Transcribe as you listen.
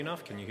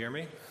Enough? Can you hear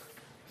me?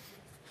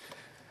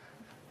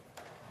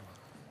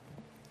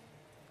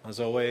 As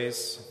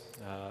always,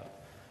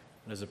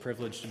 it is a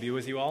privilege to be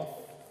with you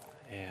all.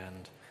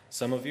 And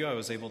some of you I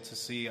was able to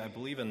see, I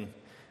believe it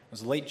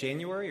was late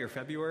January or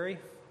February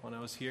when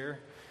I was here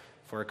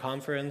for a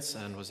conference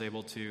and was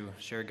able to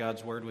share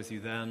God's word with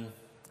you then.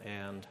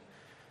 And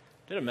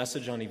did a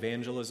message on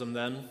evangelism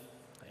then.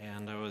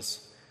 And I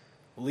was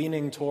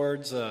leaning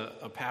towards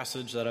a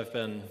passage that I've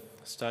been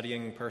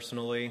studying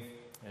personally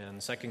in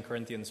 2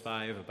 Corinthians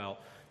 5 about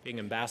being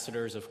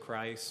ambassadors of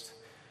Christ.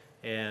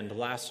 And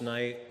last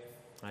night,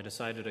 I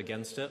decided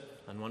against it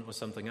and went with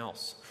something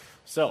else.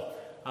 So,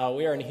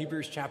 we are in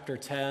Hebrews chapter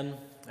 10,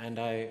 and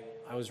I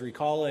was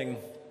recalling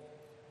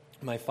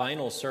my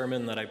final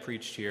sermon that I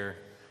preached here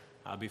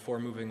before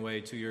moving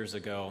away 2 years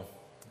ago,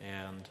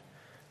 and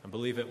I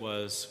believe it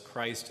was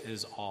Christ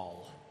is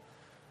All.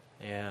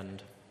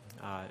 And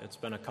it's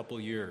been a couple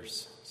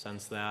years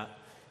since that,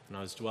 and I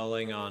was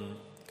dwelling on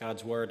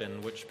God's word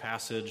and which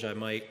passage I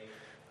might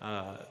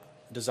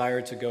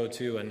desire to go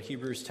to, and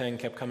Hebrews 10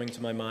 kept coming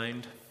to my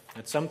mind.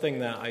 It's something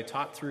that I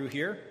taught through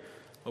here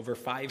over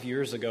 5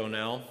 years ago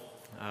now,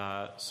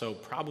 so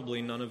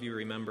probably none of you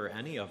remember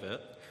any of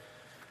it.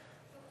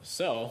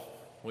 So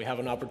we have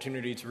an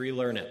opportunity to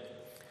relearn it.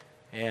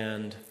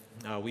 And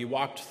we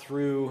walked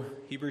through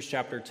Hebrews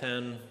chapter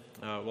 10,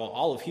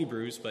 all of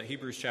Hebrews, but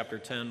Hebrews chapter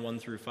 10, 1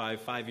 through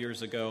 5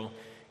 years ago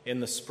in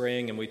the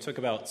spring, and we took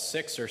about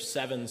 6 or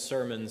 7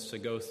 sermons to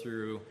go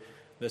through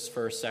this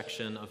first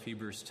section of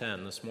Hebrews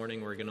 10. This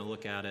morning we're going to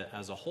look at it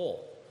as a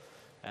whole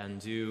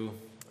and do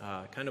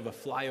kind of a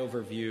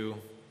flyover view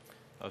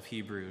of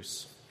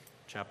Hebrews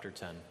chapter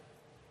 10.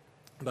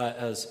 But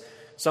as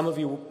some of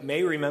you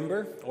may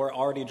remember or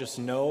already just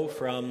know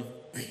from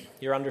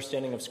your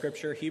understanding of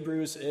Scripture,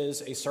 Hebrews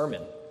is a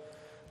sermon.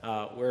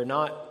 We're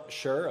not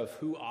sure of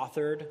who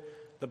authored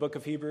the book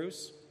of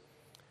Hebrews,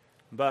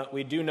 but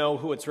we do know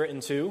who it's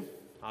written to,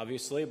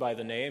 obviously, by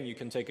the name. You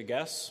can take a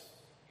guess.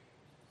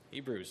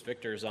 Hebrews.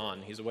 Victor's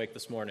on. He's awake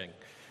this morning.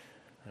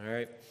 All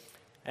right.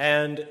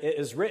 And it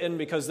is written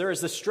because there is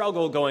this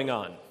struggle going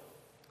on.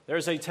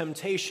 There's a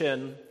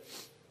temptation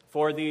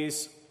for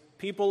these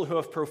people who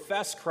have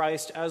professed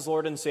Christ as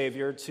Lord and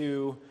Savior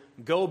to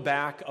go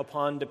back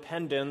upon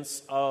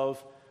dependence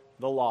of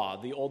the law,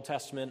 the Old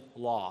Testament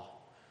law,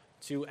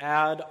 to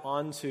add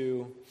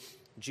onto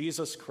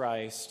Jesus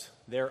Christ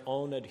their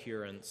own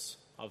adherence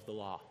of the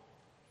law.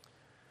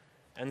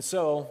 And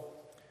so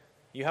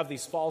you have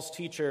these false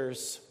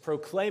teachers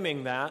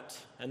proclaiming that,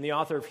 and the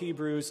author of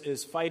Hebrews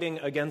is fighting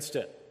against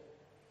it,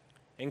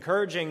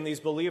 encouraging these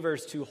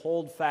believers to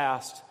hold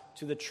fast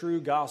to the true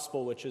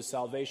gospel, which is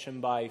salvation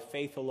by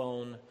faith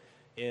alone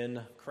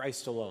in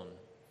Christ alone.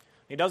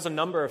 He does a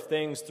number of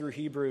things through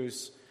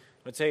Hebrews.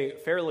 It's a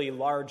fairly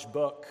large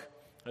book.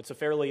 It's a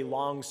fairly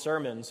long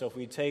sermon. So if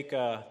we take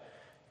the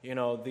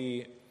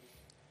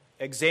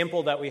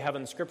example that we have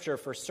in Scripture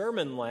for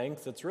sermon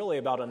length, it's really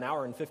about an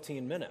hour and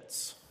 15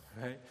 minutes,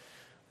 right?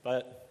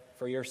 But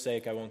for your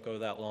sake, I won't go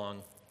that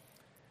long.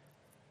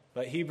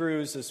 But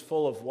Hebrews is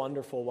full of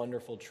wonderful,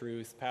 wonderful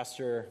truth.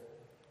 Pastor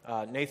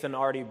Nathan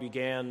already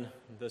began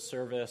the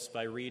service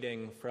by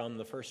reading from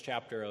the first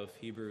chapter of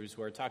Hebrews,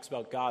 where it talks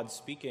about God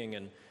speaking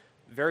in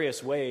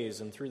various ways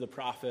and through the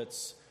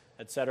prophets,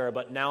 etc.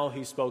 But now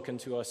he's spoken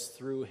to us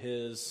through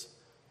his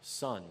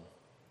Son.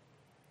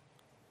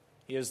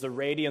 He is the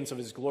radiance of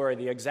his glory,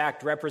 the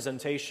exact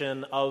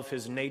representation of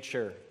his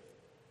nature.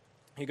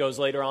 He goes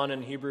later on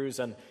in Hebrews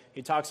and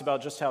he talks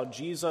about just how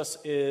Jesus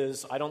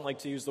is, I don't like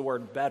to use the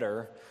word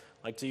better,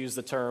 I like to use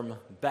the term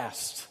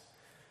best.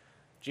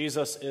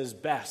 Jesus is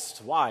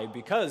best. Why?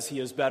 Because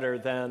he is better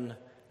than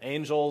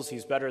angels,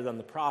 he's better than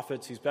the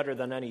prophets, he's better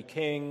than any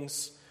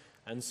kings,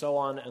 and so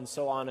on and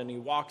so on. And he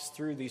walks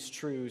through these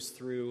truths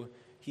through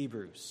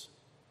Hebrews.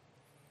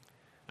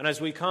 And as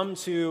we come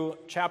to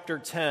chapter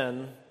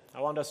 10,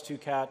 I want us to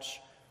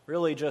catch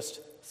really just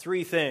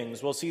 3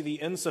 things. We'll see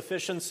the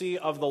insufficiency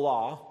of the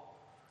law,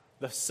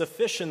 the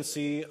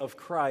sufficiency of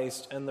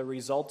Christ, and the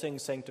resulting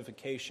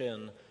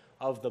sanctification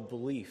of the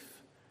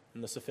belief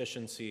in the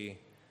sufficiency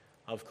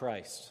of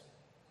Christ.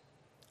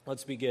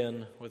 Let's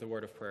begin with a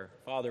word of prayer.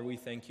 Father, we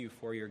thank you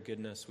for your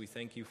goodness. We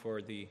thank you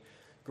for the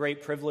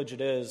great privilege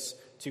it is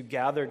to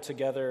gather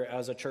together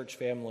as a church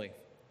family.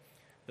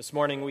 This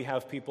morning we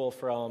have people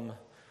from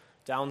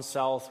down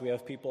south. We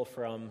have people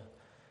from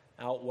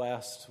out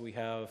west. We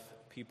have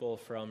people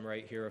from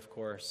right here, of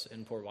course,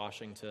 in Port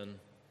Washington.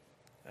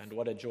 And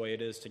what a joy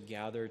it is to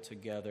gather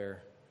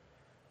together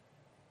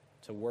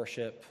to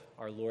worship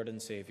our Lord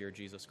and Savior,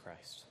 Jesus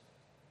Christ.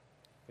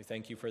 We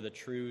thank you for the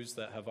truths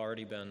that have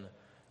already been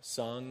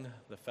sung,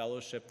 the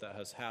fellowship that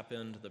has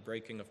happened, the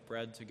breaking of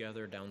bread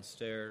together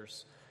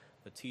downstairs,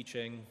 the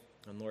teaching.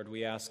 And Lord,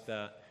 we ask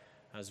that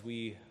as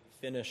we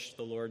finish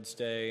the Lord's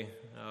Day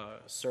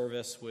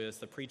service with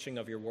the preaching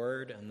of your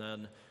word and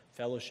then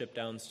fellowship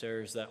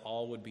downstairs, that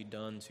all would be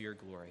done to your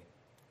glory.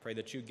 Pray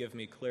that you give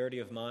me clarity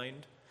of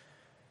mind.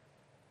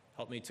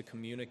 Help me to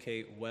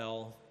communicate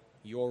well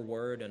your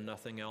word and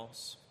nothing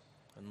else.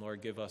 And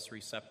Lord, give us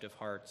receptive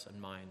hearts and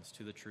minds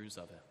to the truths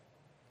of it.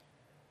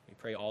 We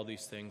pray all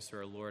these things through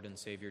our Lord and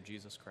Savior,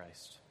 Jesus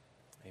Christ.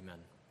 Amen.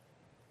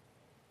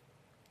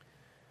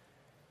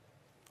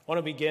 I want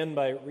to begin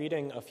by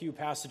reading a few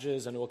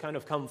passages, and we'll kind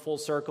of come full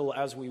circle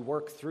as we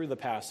work through the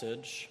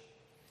passage.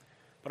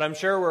 But I'm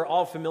sure we're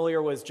all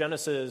familiar with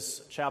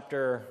Genesis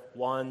chapter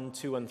 1,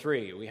 2, and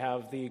 3. We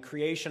have the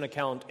creation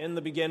account. In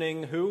the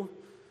beginning, who?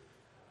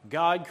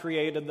 God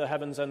created the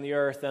heavens and the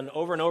earth. And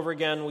over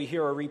again, we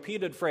hear a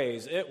repeated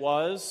phrase, it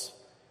was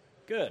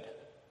good.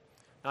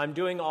 Now, I'm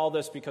doing all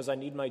this because I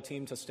need my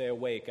team to stay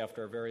awake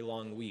after a very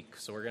long week.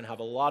 So we're going to have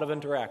a lot of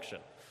interaction.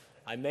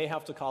 I may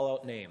have to call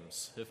out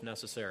names if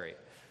necessary.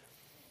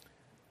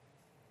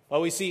 Well,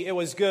 we see it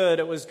was good,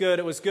 it was good,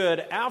 it was good.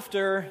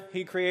 After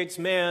he creates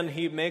man,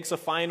 he makes a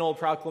final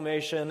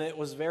proclamation. It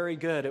was very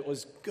good, it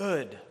was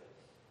good.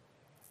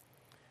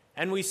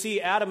 And we see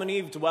Adam and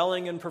Eve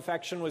dwelling in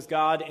perfection with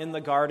God in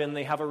the garden.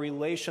 They have a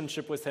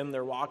relationship with him.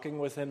 They're walking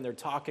with him. They're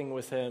talking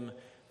with him.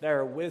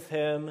 They're with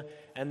him.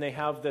 And they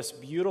have this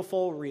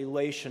beautiful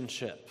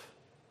relationship.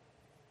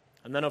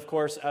 And then, of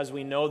course, as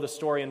we know the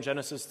story in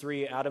Genesis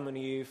 3, Adam and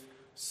Eve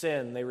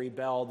sin, they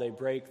rebel, they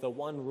break the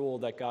one rule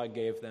that God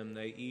gave them.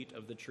 They eat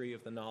of the tree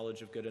of the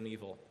knowledge of good and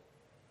evil.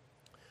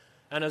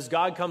 And as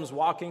God comes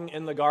walking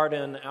in the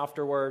garden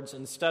afterwards,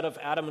 instead of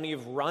Adam and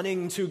Eve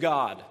running to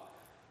God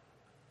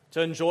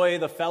to enjoy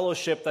the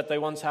fellowship that they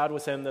once had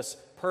with him, this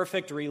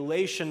perfect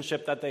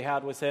relationship that they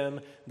had with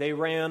him, they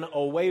ran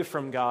away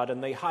from God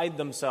and they hide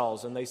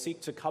themselves and they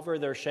seek to cover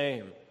their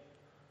shame.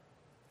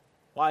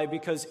 Why?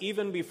 Because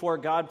even before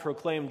God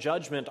proclaimed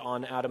judgment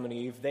on Adam and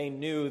Eve, they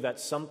knew that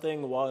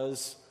something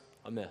was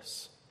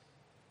amiss.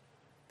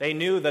 They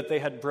knew that they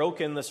had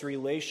broken this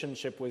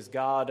relationship with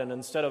God, and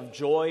instead of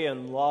joy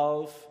and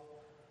love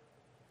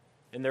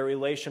in their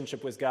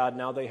relationship with God,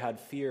 now they had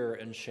fear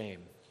and shame.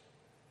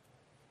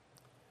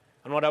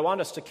 And what I want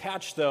us to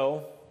catch,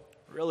 though,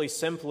 really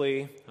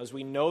simply, as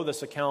we know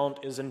this account,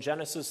 is in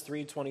Genesis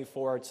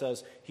 3:24. It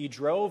says, he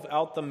drove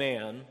out the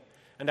man,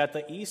 and at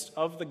the east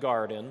of the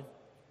garden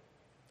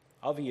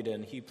of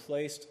Eden, he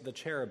placed the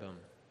cherubim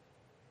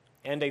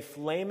and a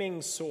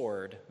flaming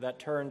sword that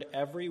turned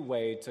every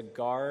way to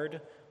guard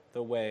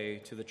the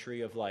way to the tree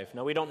of life.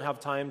 Now, we don't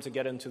have time to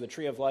get into the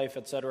tree of life,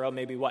 etc.,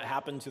 maybe what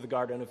happened to the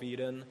Garden of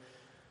Eden.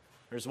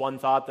 There's one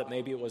thought that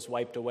maybe it was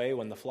wiped away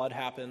when the flood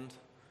happened,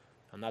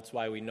 and that's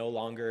why we no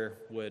longer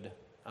would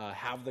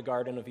have the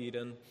Garden of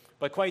Eden.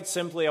 But quite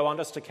simply, I want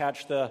us to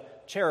catch the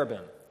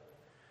cherubim.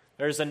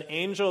 There's an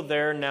angel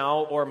there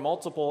now, or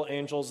multiple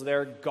angels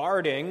there,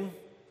 guarding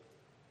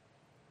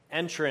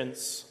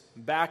entrance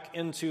back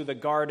into the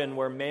garden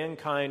where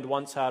mankind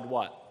once had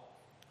what?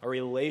 A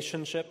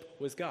relationship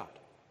with God.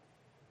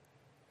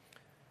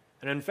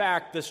 And in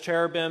fact, this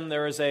cherubim,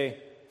 there is a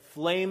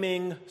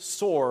flaming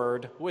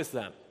sword with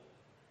them.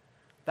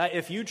 That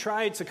if you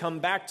tried to come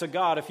back to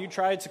God, if you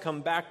tried to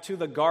come back to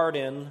the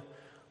garden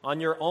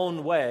on your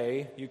own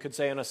way, you could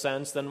say in a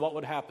sense, then what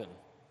would happen?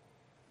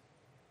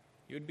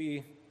 You'd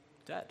be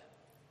dead.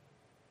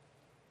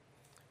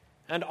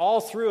 And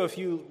all through, if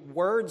you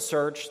word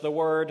search the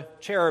word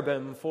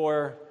cherubim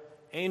for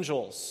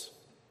angels,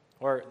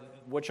 or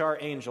which are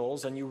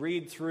angels, and you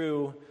read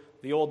through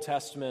the Old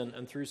Testament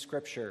and through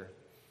Scripture,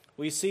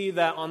 we see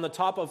that on the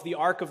top of the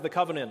Ark of the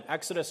Covenant,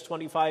 Exodus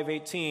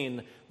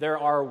 25:18, there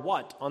are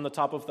what on the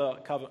top of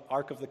the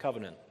Ark of the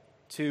Covenant?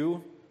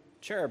 2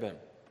 cherubim.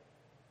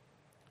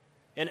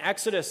 In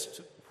Exodus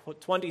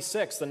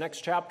 26, the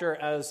next chapter,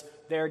 as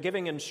they're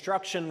giving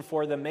instruction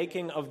for the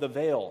making of the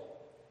veil,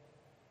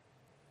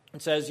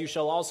 it says, you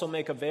shall also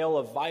make a veil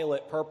of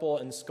violet, purple,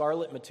 and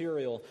scarlet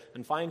material,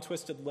 and fine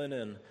twisted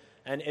linen,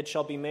 and it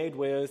shall be made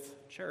with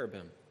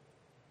cherubim,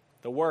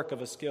 the work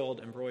of a skilled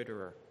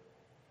embroiderer.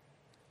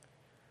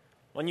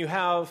 When you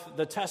have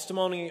the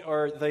testimony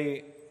or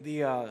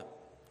the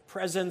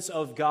presence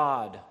of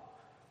God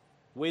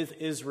with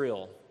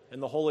Israel in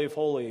the Holy of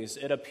Holies,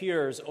 it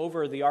appears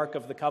over the Ark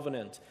of the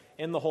Covenant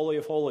in the Holy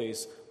of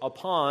Holies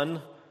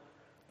upon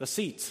the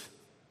seat.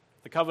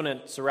 The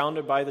covenant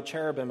surrounded by the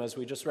cherubim, as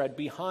we just read,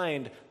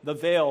 behind the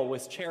veil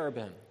with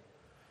cherubim.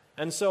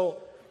 And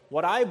so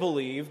what I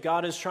believe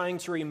God is trying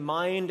to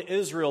remind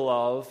Israel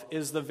of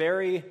is the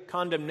very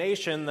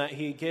condemnation that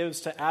he gives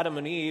to Adam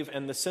and Eve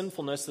and the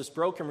sinfulness, this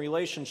broken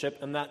relationship,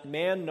 and that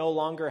man no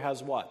longer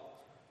has what?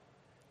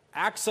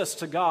 Access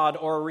to God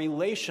or a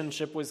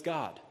relationship with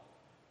God.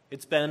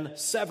 It's been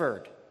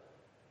severed.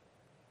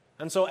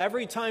 And so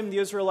every time the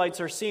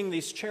Israelites are seeing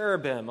these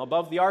cherubim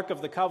above the Ark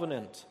of the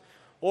Covenant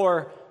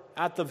or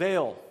at the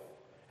veil,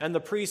 and the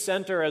priests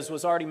enter, as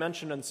was already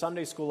mentioned in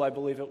Sunday school, I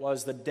believe it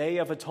was, the Day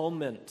of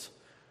Atonement.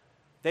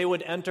 They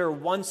would enter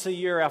once a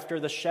year after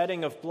the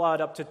shedding of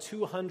blood, up to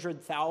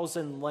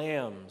 200,000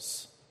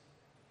 lambs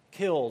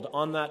killed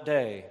on that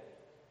day,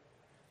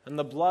 and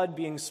the blood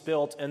being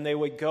spilt, and they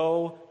would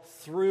go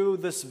through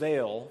this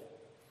veil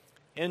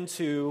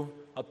into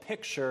a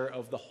picture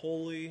of the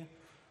Holy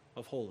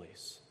of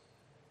Holies.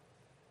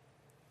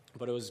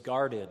 But it was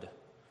guarded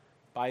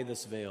by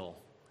this veil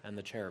and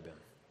the cherubim.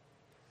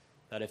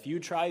 that if you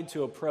tried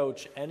to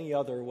approach any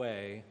other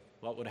way,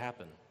 what would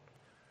happen?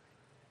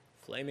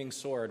 Flaming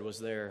sword was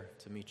there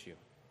to meet you.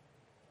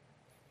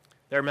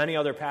 There are many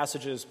other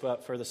passages,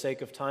 but for the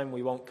sake of time,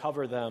 we won't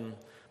cover them.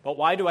 But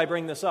why do I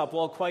bring this up?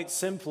 Well, quite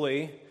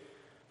simply,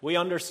 we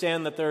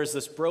understand that there is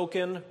this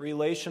broken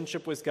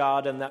relationship with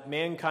God and that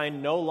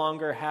mankind no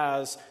longer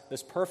has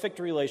this perfect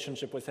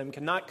relationship with Him,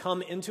 cannot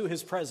come into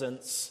His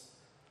presence.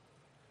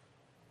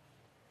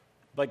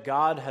 But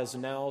God has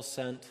now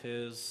sent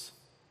His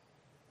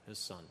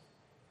Son.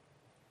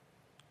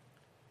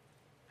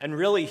 And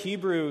really,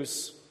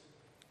 Hebrews,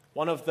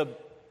 one of the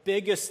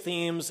biggest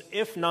themes,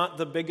 if not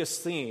the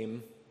biggest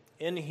theme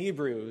in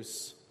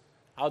Hebrews,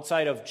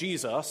 outside of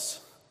Jesus,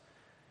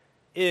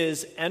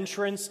 is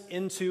entrance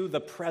into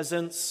the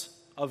presence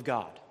of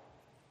God.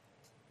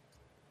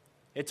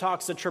 It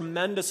talks a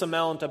tremendous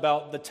amount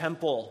about the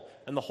temple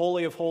and the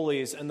Holy of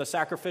Holies and the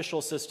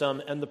sacrificial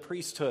system and the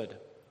priesthood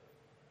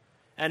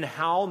and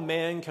how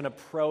man can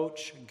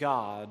approach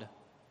God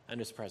and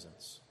His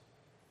presence.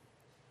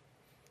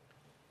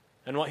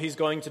 And what he's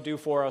going to do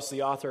for us,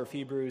 the author of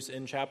Hebrews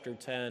in chapter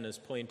 10, is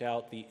point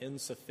out the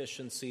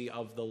insufficiency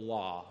of the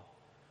law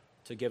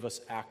to give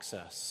us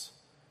access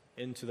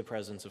into the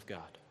presence of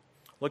God.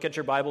 Look at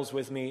your Bibles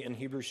with me in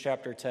Hebrews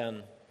chapter 10.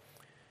 It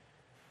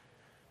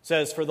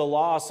says, "For the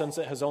law, since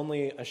it has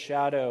only a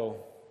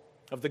shadow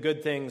of the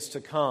good things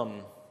to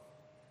come,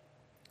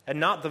 and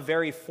not the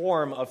very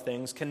form of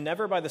things, can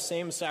never by the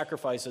same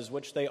sacrifices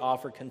which they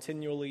offer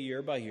continually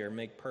year by year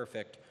make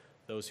perfect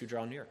those who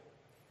draw near.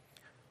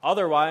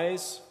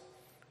 Otherwise,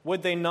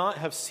 would they not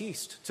have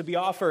ceased to be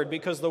offered,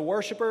 because the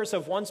worshipers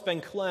have once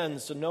been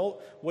cleansed and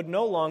would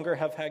no longer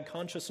have had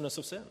consciousness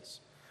of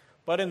sins?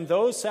 But in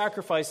those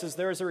sacrifices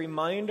there is a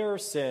reminder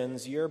of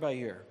sins year by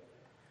year.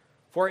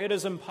 For it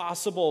is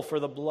impossible for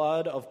the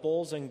blood of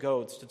bulls and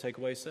goats to take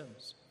away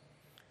sins.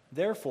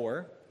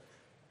 Therefore,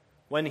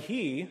 when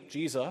He,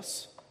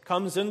 Jesus,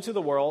 comes into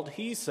the world,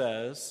 He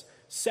says,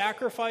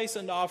 'Sacrifice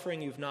and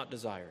offering you've not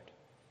desired,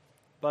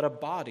 but a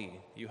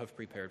body you have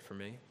prepared for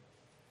me.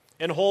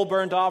 In whole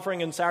burnt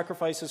offering and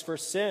sacrifices for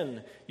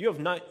sin you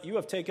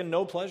have taken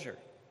no pleasure.'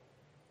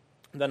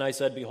 Then I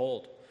said,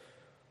 'Behold,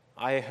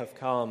 I have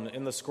come.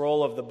 In the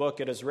scroll of the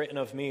book it is written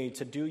of me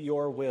to do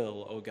your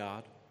will, O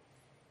God.'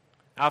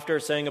 After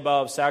saying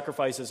above,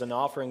 sacrifices and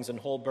offerings and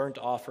whole burnt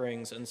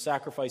offerings and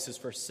sacrifices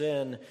for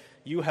sin,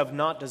 you have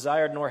not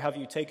desired nor have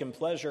you taken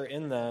pleasure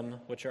in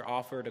them, which are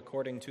offered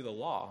according to the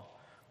law.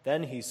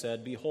 Then He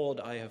said, 'Behold,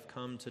 I have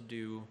come to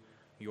do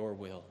your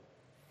will.'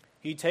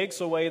 He takes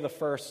away the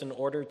first in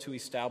order to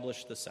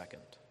establish the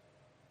second.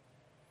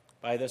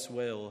 By this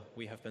will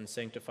we have been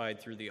sanctified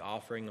through the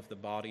offering of the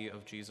body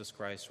of Jesus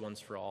Christ once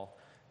for all.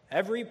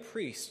 Every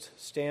priest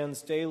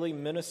stands daily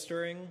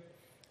ministering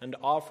and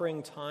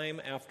offering time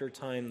after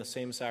time the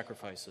same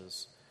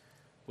sacrifices,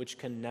 which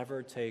can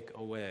never take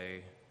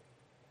away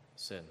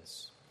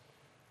sins."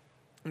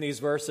 In these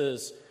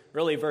verses,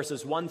 really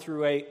verses 1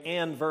 through 8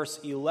 and verse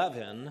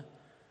 11,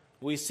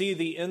 we see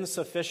the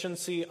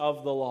insufficiency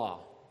of the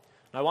law.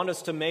 I want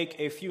us to make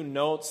a few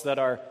notes that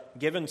are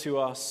given to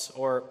us,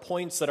 or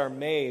points that are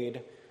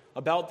made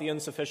about the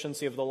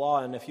insufficiency of the law.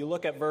 And if you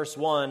look at verse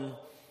 1,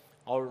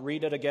 I'll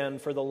read it again.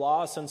 "For the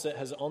law, since it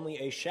has only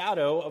a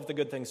shadow of the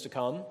good things to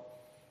come,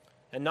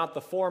 and not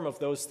the form of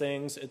those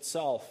things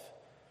itself."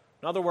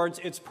 In other words,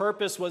 its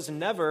purpose was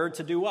never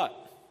to do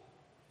what?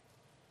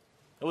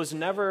 It was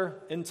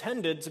never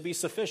intended to be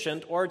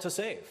sufficient or to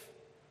save.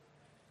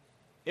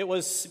 It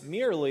was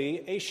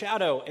merely a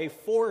shadow, a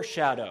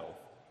foreshadow.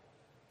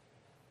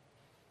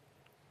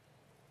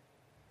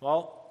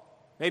 Well,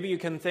 maybe you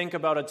can think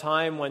about a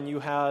time when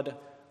you had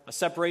a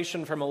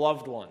separation from a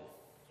loved one.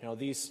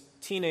 These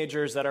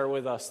teenagers that are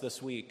with us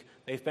this week,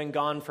 they've been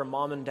gone from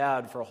mom and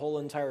dad for a whole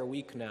entire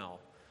week now.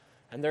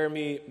 And they're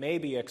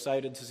maybe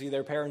excited to see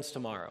their parents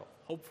tomorrow,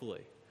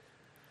 hopefully.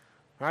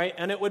 Right?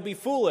 And it would be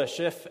foolish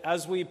if,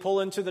 as we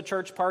pull into the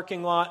church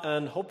parking lot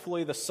and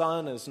hopefully the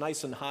sun is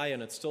nice and high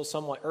and it's still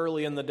somewhat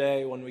early in the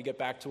day when we get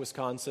back to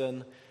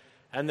Wisconsin,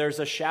 and there's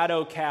a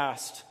shadow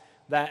cast,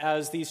 that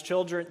as these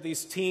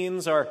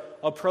teens are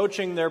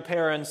approaching their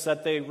parents,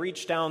 that they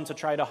reach down to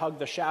try to hug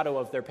the shadow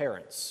of their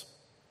parents.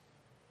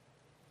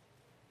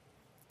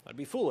 That'd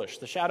be foolish.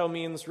 The shadow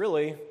means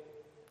really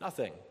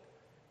nothing.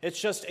 It's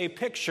just a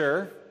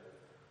picture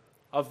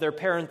of their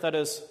parent that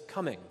is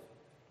coming.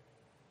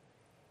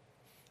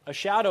 A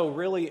shadow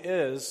really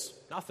is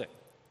nothing.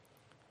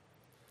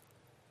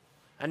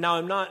 And now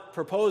I'm not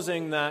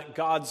proposing that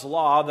God's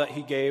law that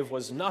He gave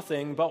was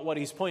nothing, but what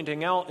He's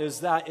pointing out is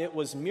that it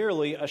was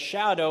merely a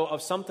shadow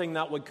of something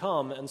that would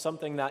come and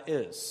something that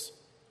is.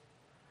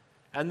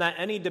 And that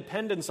any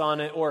dependence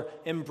on it or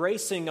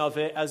embracing of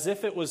it as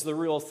if it was the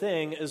real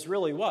thing is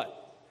really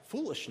what?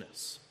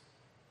 Foolishness.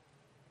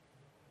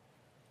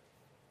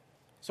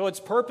 So its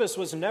purpose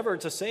was never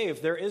to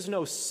save. There is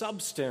no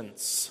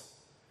substance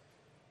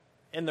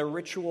in the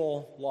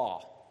ritual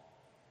law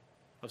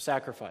of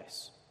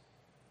sacrifice.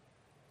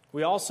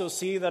 We also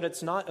see that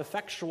it's not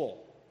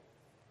effectual.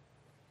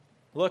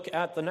 Look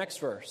at the next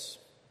verse.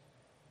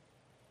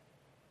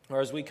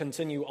 or as we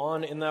continue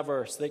on in that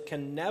verse, they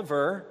can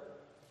never,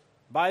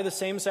 by the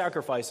same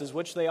sacrifices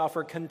which they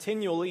offer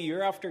continually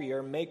year after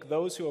year, make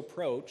those who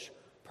approach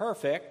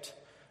perfect.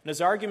 And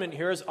his argument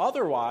here is,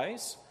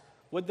 otherwise,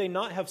 would they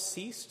not have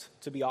ceased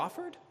to be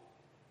offered?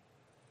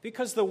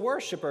 Because the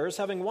worshipers,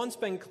 having once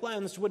been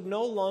cleansed, would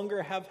no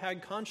longer have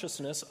had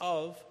consciousness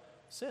of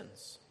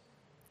sins.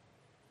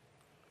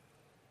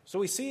 So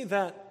we see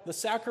that the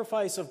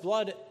sacrifice of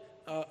blood,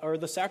 or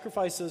the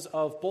sacrifices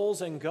of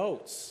bulls and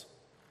goats,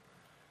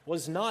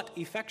 was not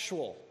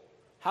effectual.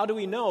 How do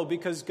we know?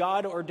 Because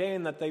God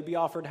ordained that they be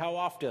offered how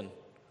often?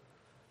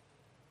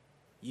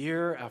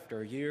 Year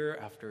after year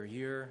after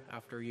year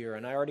after year.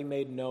 And I already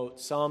made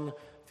note, some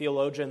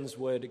theologians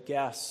would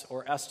guess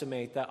or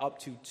estimate that up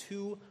to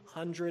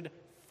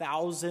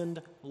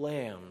 200,000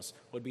 lambs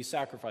would be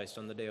sacrificed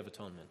on the Day of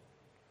Atonement.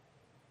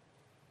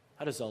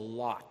 That is a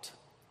lot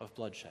of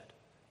bloodshed.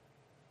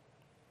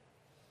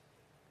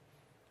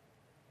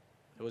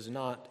 It was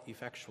not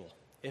effectual.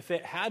 If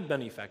it had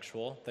been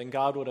effectual, then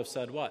God would have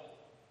said what?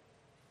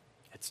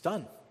 It's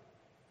done.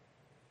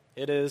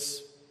 It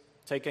is,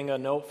 taking a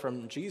note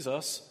from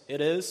Jesus,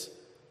 it is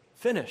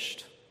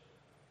finished.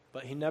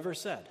 But he never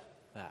said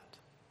that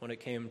when it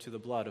came to the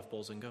blood of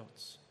bulls and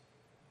goats.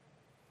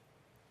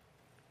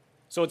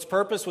 So its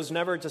purpose was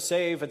never to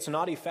save, it's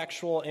not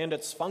effectual, and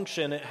its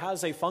function, it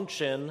has a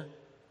function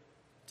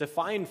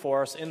defined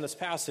for us in this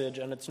passage,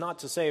 and it's not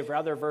to save.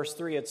 Rather, verse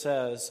 3, it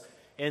says,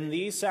 in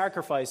these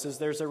sacrifices,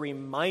 there's a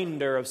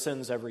reminder of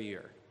sins every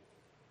year.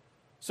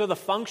 So the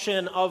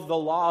function of the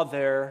law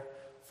there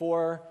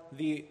for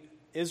the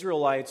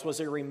Israelites was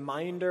a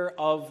reminder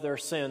of their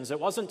sins. It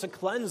wasn't to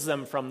cleanse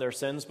them from their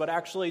sins, but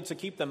actually to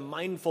keep them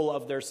mindful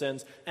of their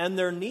sins and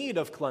their need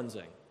of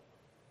cleansing.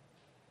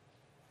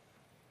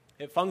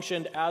 It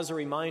functioned as a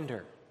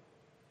reminder,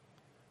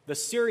 the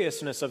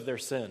seriousness of their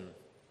sin,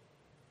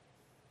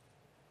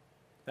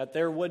 that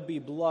there would be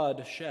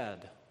blood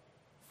shed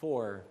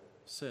for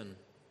sin.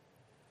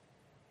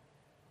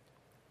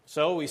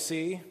 So we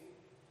see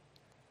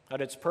that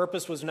its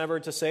purpose was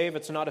never to save,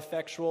 it's not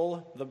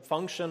effectual. The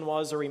function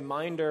was a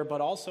reminder, but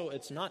also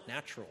it's not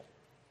natural.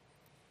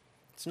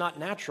 It's not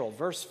natural.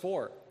 Verse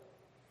 4.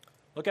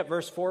 Look at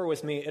verse 4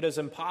 with me. It is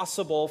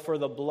impossible for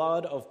the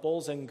blood of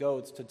bulls and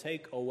goats to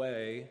take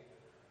away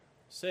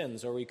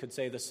sins, or we could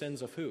say the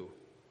sins of who?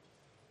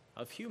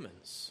 Of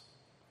humans.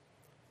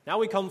 Now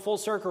we come full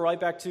circle right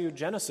back to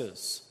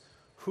Genesis.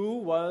 Who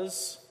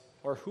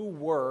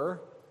were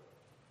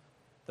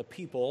the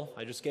people?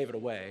 I just gave it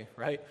away,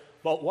 right?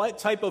 But what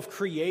type of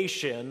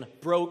creation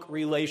broke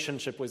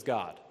relationship with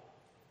God?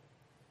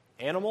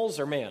 Animals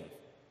or man?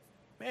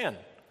 Man.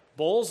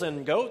 Bulls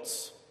and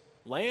goats?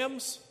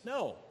 Lambs?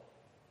 No.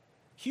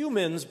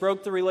 Humans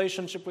broke the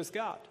relationship with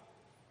God.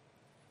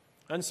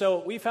 And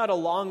so we've had a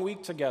long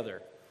week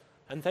together.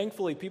 And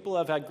thankfully, people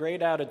have had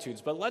great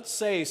attitudes. But let's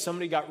say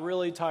somebody got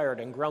really tired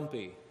and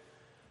grumpy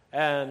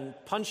and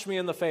punched me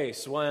in the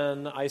face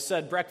when I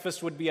said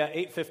breakfast would be at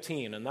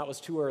 8:15, and that was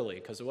too early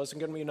because it wasn't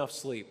going to be enough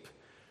sleep.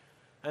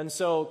 And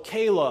so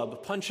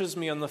Caleb punches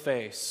me in the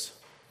face.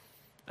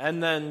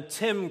 And then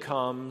Tim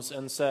comes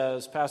and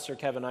says, Pastor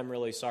Kevin, I'm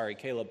really sorry.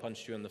 Caleb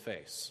punched you in the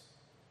face.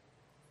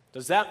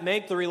 Does that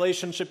make the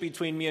relationship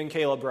between me and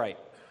Caleb right?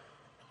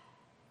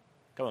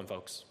 Come on,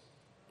 folks.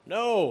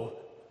 No.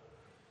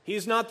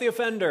 He's not the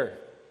offender.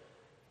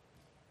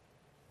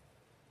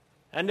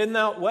 And in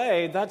that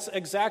way, that's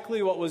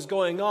exactly what was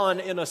going on,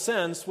 in a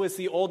sense, with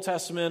the Old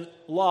Testament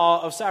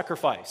law of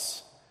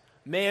sacrifice.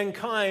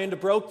 Mankind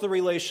broke the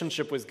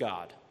relationship with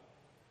God.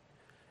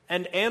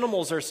 And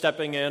animals are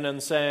stepping in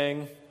and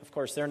saying, of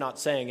course, they're not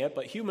saying it,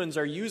 but humans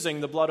are using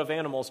the blood of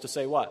animals to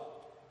say what?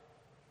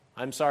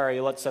 I'm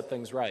sorry, let's set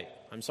things right.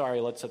 I'm sorry,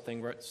 let's set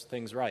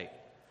things right.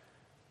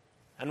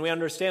 And we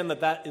understand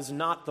that that is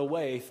not the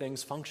way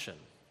things function.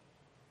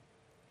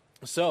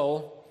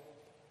 So,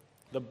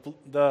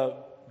 the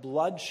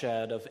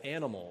bloodshed of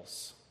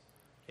animals,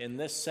 in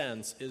this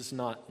sense, is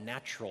not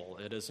natural.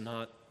 It is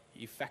not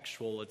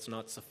effectual. It's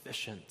not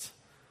sufficient,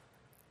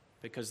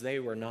 because they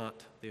were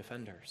not the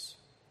offenders.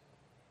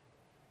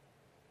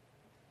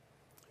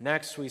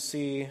 Next, we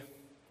see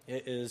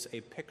it is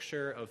a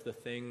picture of the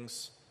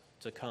things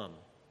to come.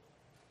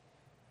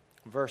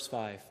 Verse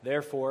 5,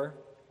 therefore,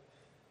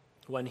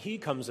 when he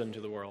comes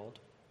into the world,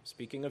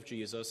 speaking of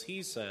Jesus,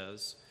 he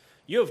says,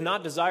 you have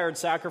not desired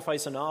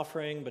sacrifice and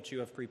offering, but you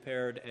have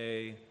prepared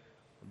a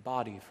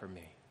body for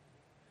me.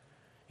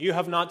 You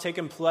have not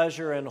taken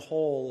pleasure in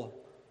whole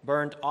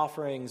burnt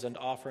offerings and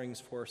offerings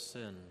for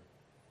sin.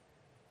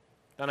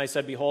 Then I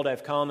said, behold, I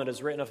have come, it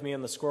is written of me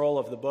in the scroll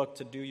of the book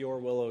to do your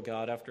will, O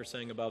God. After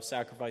saying above,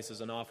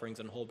 sacrifices and offerings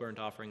and whole burnt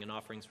offering and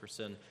offerings for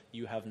sin,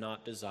 you have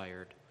not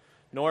desired,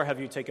 nor have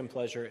you taken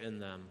pleasure in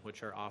them,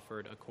 which are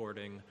offered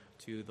according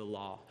to the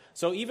law.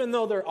 So even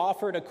though they're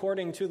offered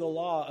according to the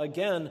law,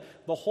 again,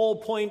 the whole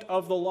point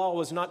of the law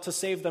was not to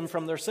save them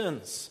from their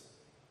sins,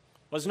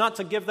 was not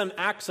to give them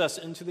access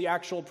into the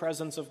actual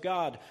presence of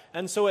God.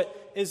 And so it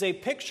is a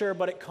picture,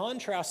 but it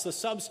contrasts the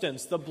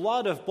substance. The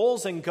blood of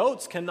bulls and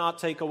goats cannot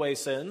take away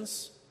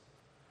sins.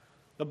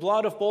 The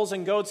blood of bulls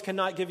and goats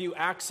cannot give you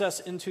access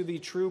into the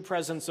true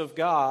presence of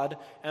God.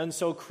 And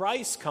so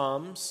Christ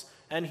comes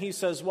and he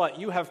says, what?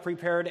 You have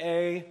prepared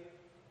a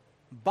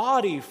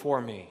body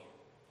for me.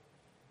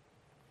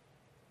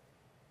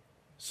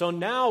 So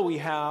now we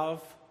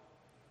have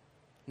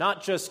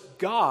not just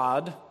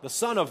God, the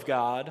Son of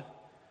God,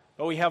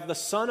 but we have the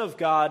Son of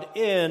God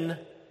in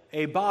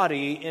a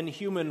body, in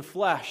human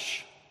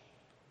flesh.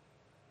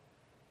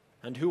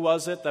 And who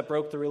was it that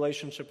broke the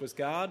relationship with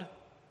God?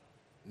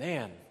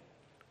 Man.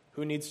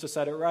 Who needs to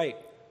set it right?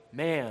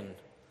 Man.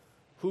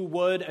 Who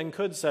would and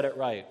could set it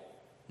right?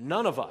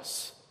 None of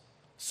us.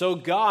 So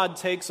God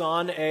takes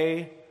on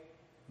a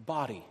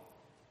body.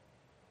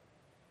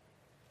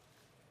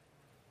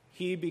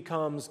 He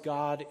becomes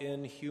God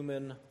in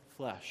human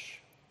flesh,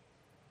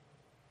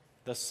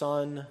 the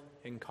Son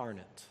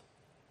incarnate,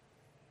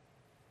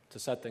 to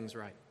set things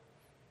right.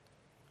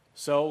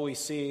 So we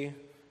see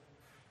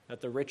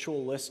that the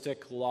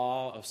ritualistic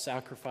law of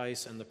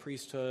sacrifice and the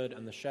priesthood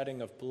and the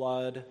shedding of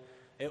blood,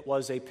 it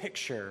was a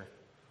picture,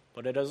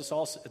 but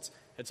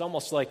it's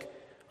almost like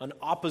an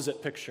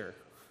opposite picture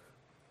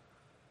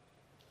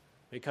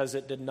because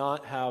it did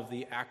not have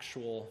the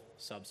actual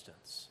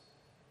substance.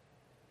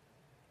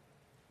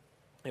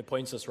 It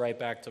points us right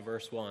back to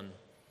verse 1.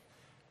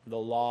 The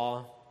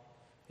law,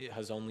 it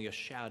has only a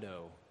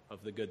shadow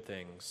of the good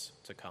things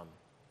to come.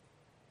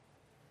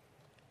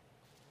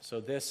 So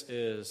this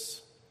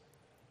is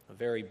a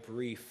very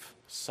brief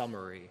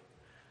summary,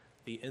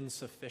 the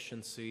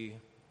insufficiency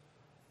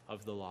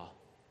of the law.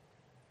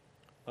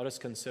 Let us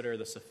consider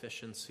the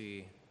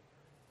sufficiency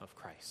of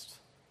Christ.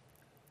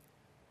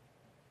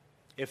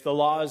 If the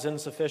law is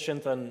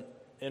insufficient, then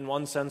in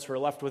one sense we're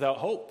left without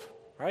hope,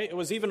 right? It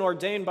was even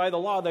ordained by the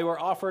law. They were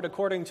offered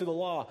according to the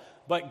law.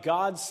 But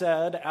God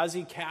said, as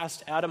he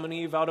cast Adam and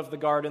Eve out of the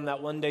garden,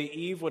 that one day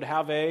Eve would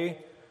have a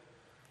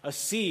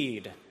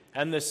seed,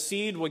 and the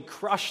seed would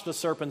crush the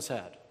serpent's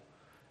head.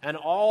 And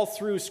all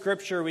through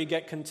Scripture, we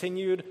get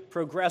continued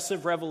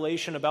progressive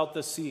revelation about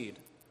the seed.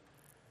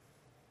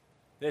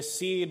 This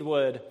seed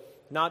would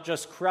not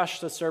just crush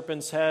the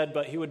serpent's head,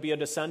 but he would be a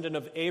descendant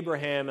of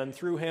Abraham, and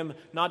through him,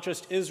 not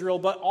just Israel,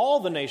 but all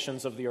the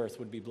nations of the earth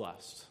would be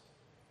blessed.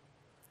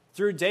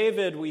 Through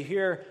David, we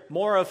hear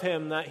more of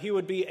him, that he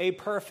would be a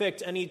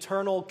perfect and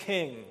eternal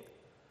king.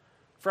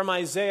 From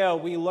Isaiah,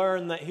 we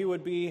learn that he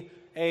would be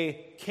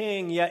a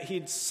king, yet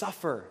he'd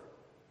suffer.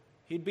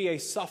 He'd be a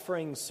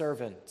suffering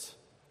servant,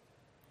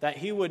 that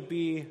he would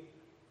be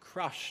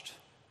crushed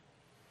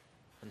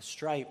and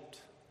striped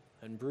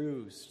and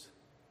bruised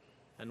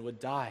and would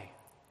die.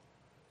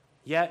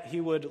 Yet he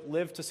would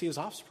live to see his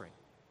offspring.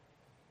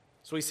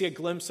 So we see a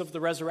glimpse of the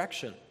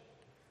resurrection,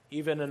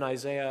 even in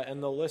Isaiah,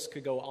 and the list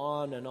could go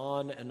on and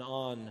on and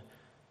on.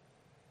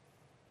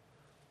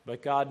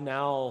 But God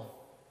now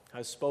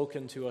has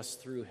spoken to us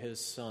through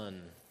his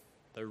Son,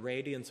 the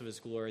radiance of his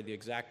glory, the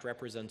exact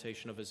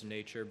representation of his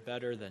nature,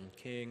 better than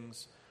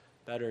kings,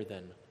 better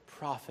than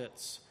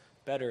prophets,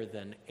 better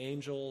than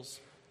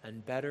angels,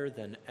 and better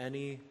than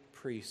any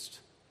priest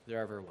there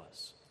ever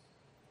was.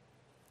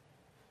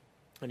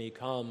 And he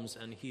comes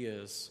and he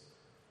is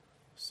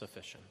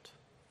sufficient.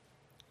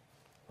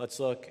 Let's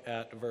look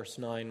at verse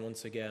 9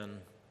 once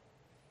again.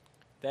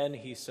 Then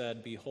he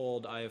said,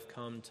 "Behold, I have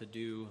come to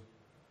do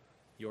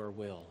your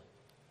will."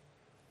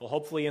 Well,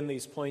 hopefully in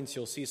these points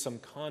you'll see some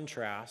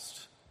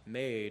contrast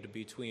made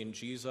between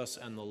Jesus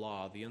and the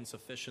law, the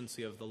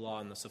insufficiency of the law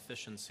and the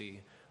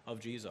sufficiency of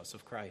Jesus,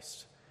 of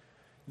Christ.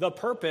 The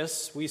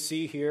purpose we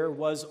see here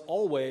was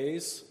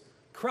always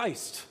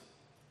Christ.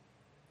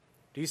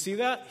 Do you see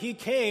that? He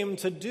came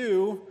to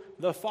do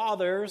the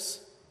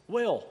Father's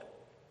will.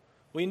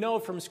 We know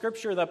from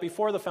Scripture that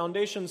before the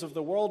foundations of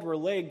the world were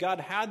laid, God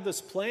had this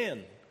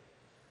plan.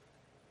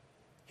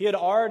 He had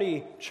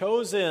already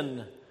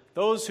chosen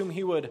those whom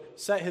he would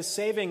set his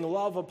saving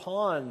love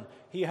upon.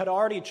 He had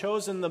already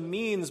chosen the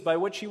means by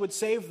which he would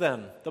save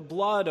them, the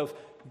blood of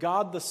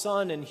God the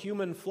Son in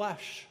human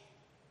flesh.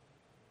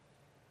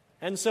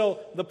 And so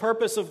the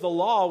purpose of the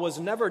law was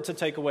never to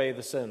take away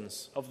the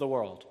sins of the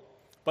world.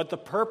 But the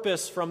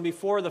purpose from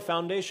before the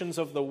foundations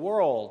of the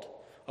world,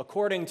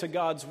 according to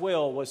God's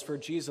will, was for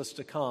Jesus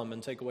to come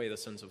and take away the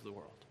sins of the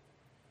world.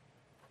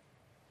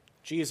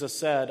 Jesus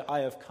said, "I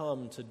have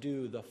come to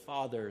do the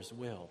Father's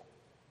will."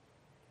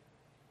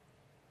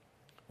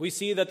 We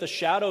see that the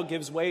shadow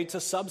gives way to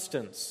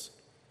substance.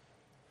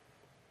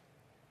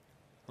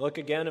 Look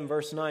again in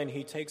verse 9.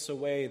 He takes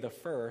away the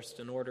first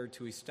in order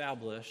to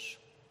establish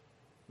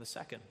the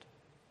second.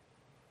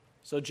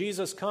 So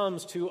Jesus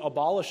comes to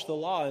abolish the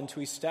law and to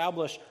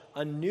establish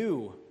a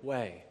new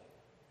way.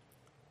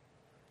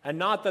 And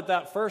not that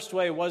that first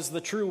way was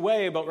the true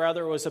way, but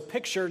rather it was a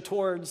picture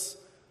towards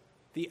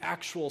the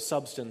actual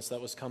substance that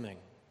was coming.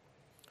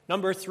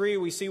 Number 3,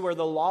 we see where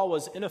the law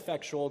was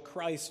ineffectual,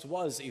 Christ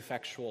was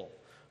effectual.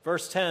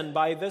 Verse 10,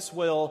 "By this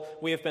will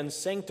we have been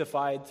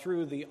sanctified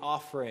through the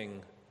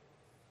offering."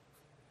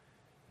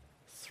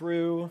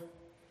 Through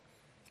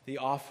the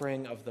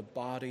offering of the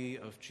body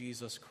of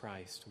Jesus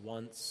Christ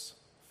once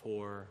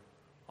for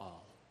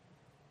all.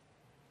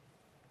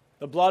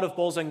 The blood of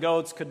bulls and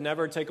goats could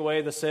never take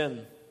away the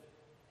sin.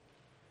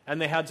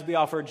 And they had to be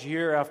offered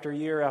year after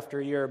year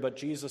after year, but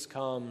Jesus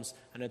comes,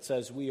 and it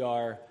says we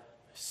are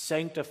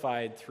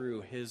sanctified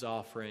through his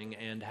offering.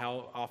 And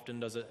how often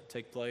does it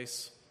take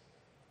place?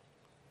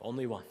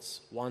 Only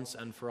once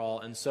and for all.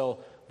 And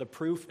so the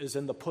proof is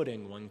in the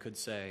pudding, one could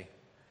say.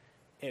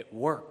 It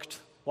worked.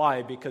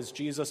 Why? Because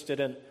Jesus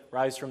didn't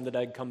rise from the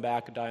dead, come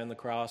back, die on the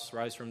cross,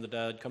 rise from the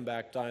dead, come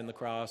back, die on the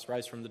cross,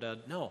 rise from the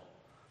dead. No.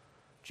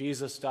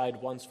 Jesus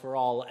died once for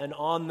all, and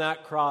on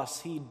that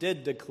cross he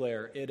did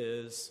declare, it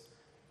is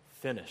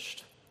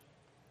finished.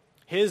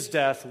 His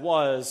death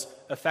was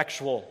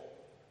effectual.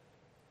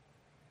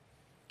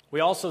 We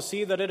also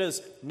see that it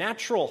is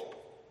natural.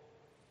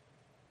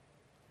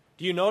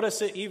 Do you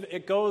notice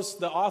it goes,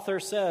 the author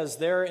says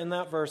there in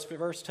that verse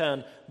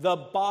 10, the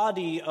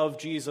body of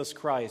Jesus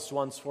Christ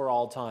once for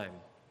all time.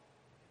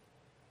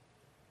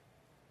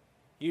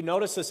 You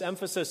notice this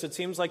emphasis. It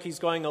seems like he's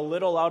going a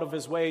little out of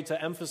his way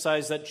to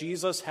emphasize that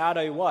Jesus had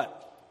a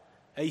what?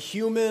 A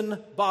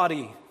human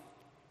body.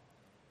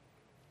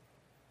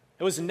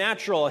 It was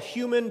natural, a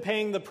human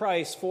paying the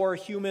price for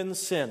human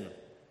sin.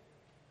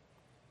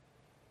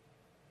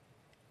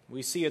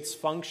 We see its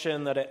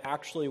function, that it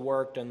actually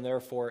worked and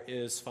therefore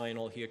is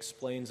final. He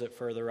explains it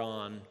further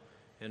on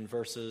in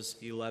verses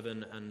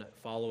 11 and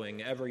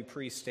following. Every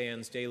priest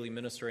stands daily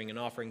ministering and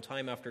offering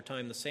time after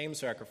time the same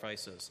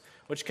sacrifices,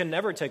 which can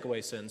never take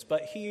away sins.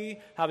 But he,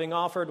 having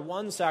offered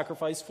one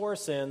sacrifice for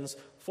sins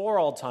for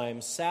all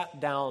time, sat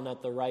down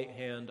at the right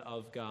hand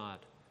of God.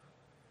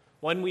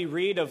 When we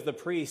read of the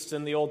priests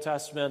in the Old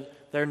Testament,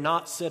 they're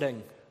not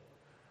sitting.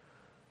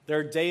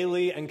 They're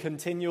daily and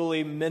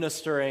continually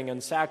ministering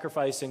and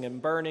sacrificing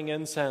and burning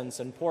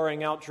incense and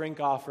pouring out drink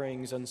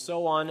offerings and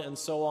so on and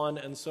so on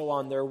and so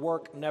on. Their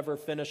work never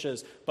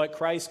finishes. But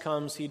Christ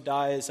comes, he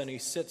dies, and he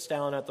sits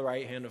down at the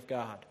right hand of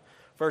God.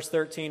 Verse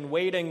 13,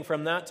 waiting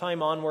from that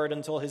time onward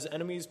until his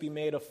enemies be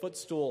made a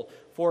footstool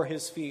for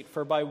his feet.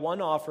 For by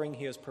one offering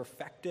he has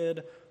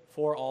perfected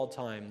for all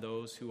time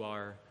those who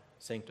are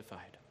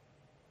sanctified.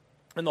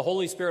 And the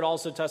Holy Spirit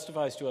also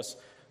testifies to us,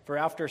 for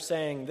after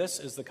saying, this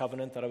is the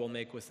covenant that I will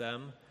make with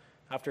them,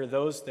 after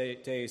those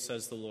days,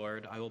 says the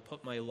Lord, I will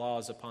put my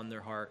laws upon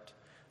their heart,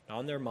 and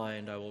on their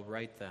mind I will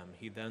write them.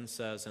 He then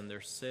says, and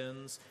their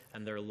sins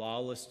and their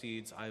lawless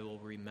deeds I will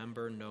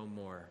remember no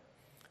more.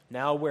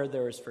 Now where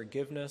there is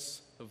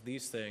forgiveness of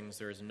these things,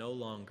 there is no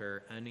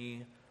longer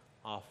any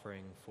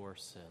offering for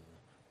sin.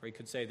 Or you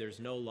could say there's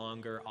no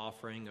longer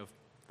offering of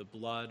the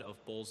blood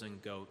of bulls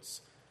and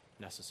goats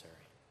necessary.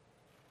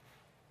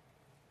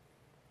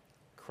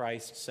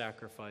 Christ's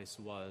sacrifice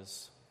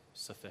was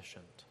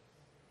sufficient.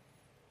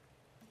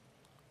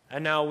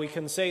 And now we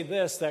can say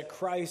this, that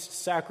Christ's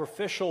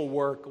sacrificial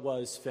work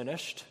was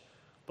finished,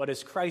 but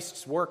is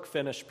Christ's work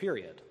finished,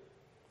 period?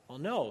 Well,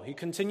 no, he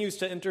continues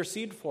to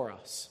intercede for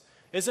us.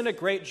 Isn't it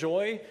great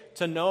joy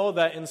to know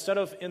that instead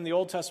of in the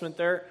Old Testament,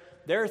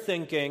 they're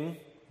thinking,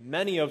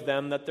 many of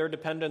them, that their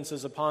dependence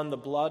is upon the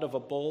blood of a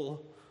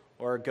bull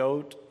or a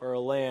goat or a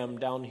lamb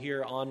down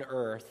here on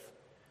earth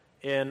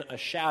in a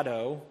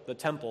shadow, the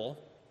temple,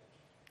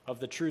 of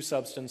the true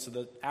substance of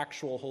the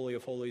actual Holy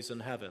of Holies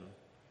in heaven.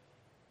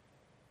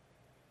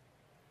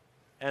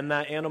 And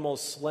that animal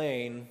is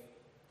slain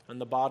and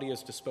the body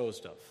is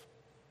disposed of.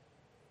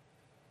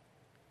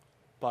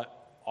 But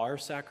our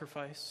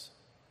sacrifice,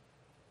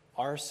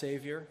 our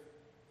Savior,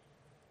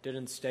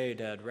 didn't stay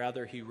dead.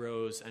 Rather, he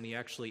rose and he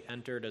actually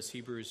entered, as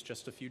Hebrews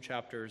just a few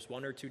chapters,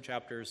 1 or 2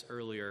 chapters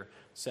earlier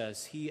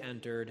says, he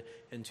entered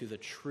into the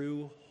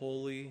true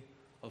Holy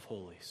of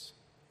Holies,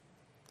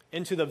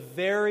 into the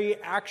very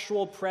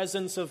actual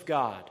presence of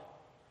God,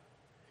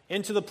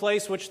 into the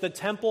place which the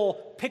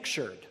temple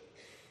pictured,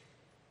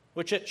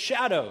 which it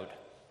shadowed.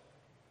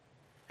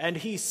 And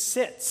he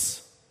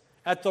sits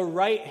at the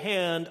right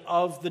hand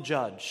of the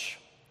judge.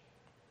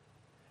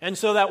 And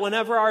so that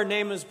whenever our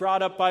name is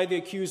brought up by the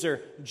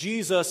accuser,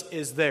 Jesus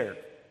is there.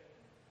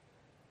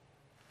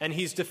 And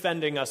he's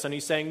defending us, and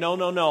he's saying,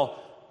 no,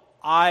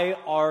 I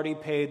already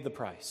paid the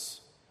price,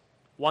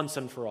 once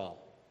and for all.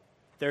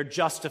 They're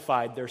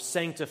justified, they're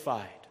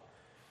sanctified.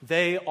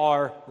 They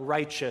are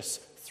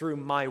righteous through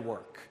my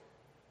work.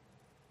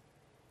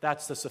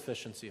 That's the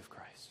sufficiency of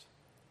Christ.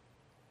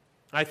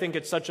 I think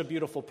it's such a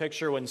beautiful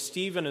picture when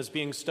Stephen is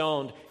being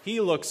stoned. He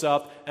looks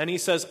up and he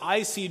says,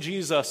 I see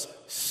Jesus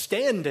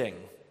standing.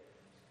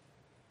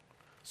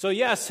 So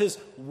yes, his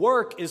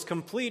work is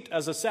complete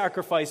as a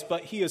sacrifice,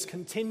 but he is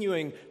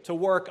continuing to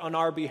work on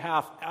our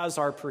behalf as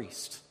our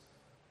priest.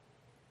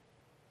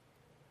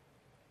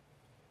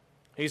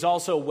 He's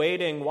also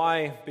waiting.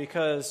 Why?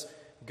 Because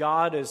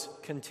God is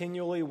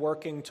continually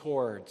working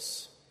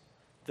towards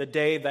the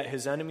day that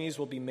his enemies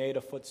will be made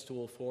a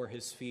footstool for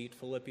his feet.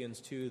 Philippians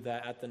 2,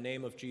 that at the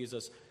name of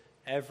Jesus,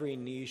 every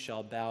knee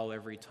shall bow,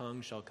 every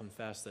tongue shall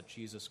confess that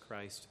Jesus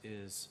Christ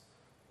is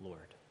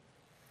Lord.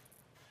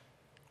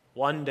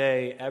 One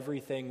day,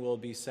 everything will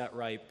be set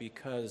right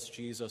because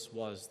Jesus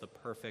was the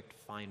perfect,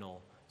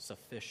 final,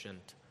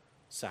 sufficient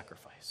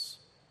sacrifice.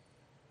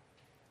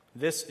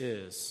 This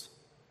is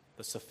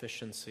the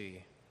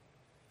sufficiency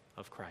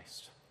of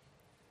Christ.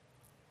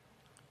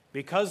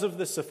 Because of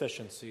this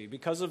sufficiency,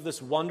 because of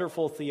this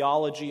wonderful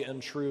theology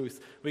and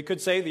truth, we could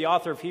say the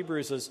author of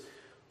Hebrews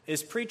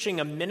is preaching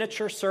a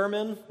miniature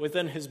sermon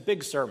within his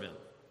big sermon.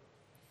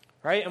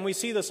 Right? And we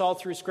see this all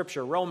through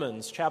Scripture.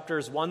 Romans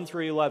chapters 1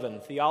 through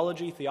 11,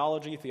 theology,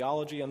 theology,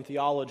 theology, and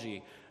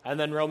theology. And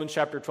then Romans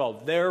chapter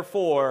 12,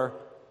 therefore,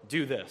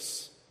 do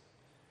this.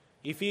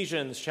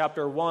 Ephesians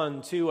chapter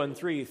 1, 2, and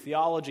 3,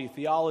 theology,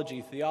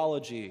 theology,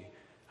 theology.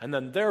 And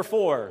then,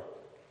 therefore,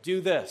 do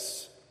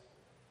this.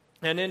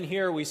 And in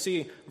here we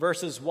see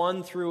verses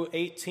 1 through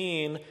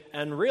 18,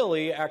 and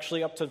really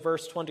actually up to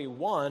verse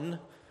 21,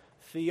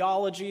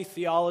 theology,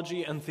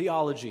 theology, and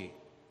theology.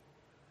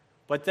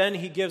 But then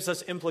he gives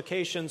us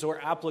implications or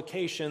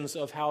applications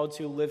of how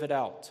to live it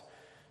out.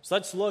 So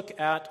let's look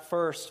at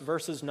first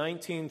verses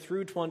 19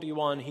 through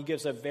 21. He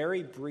gives a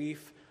very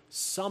brief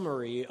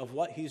summary of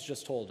what he's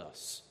just told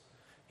us.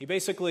 He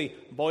basically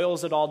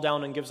boils it all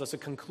down and gives us a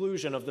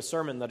conclusion of the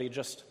sermon that he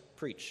just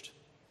preached.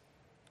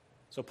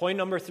 So point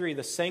number 3,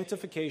 the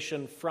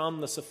sanctification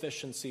from the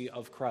sufficiency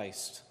of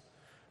Christ.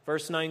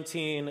 Verse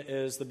 19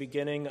 is the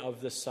beginning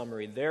of this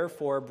summary.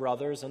 Therefore,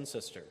 brothers and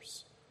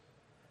sisters,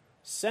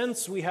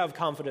 since we have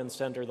confidence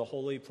to enter the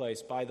holy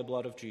place by the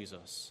blood of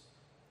Jesus.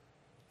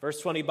 Verse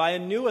 20, by a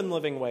new and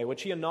living way,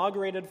 which he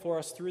inaugurated for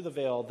us through the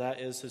veil, that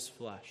is his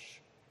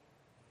flesh.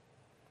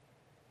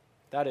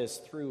 That is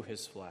through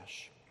his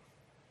flesh.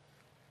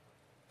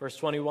 Verse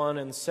 21,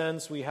 and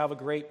since we have a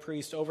great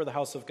priest over the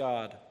house of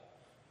God.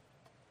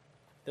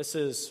 This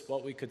is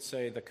what we could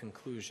say the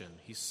conclusion.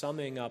 He's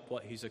summing up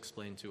what he's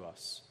explained to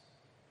us.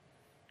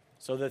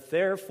 So that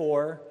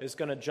therefore is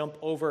going to jump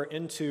over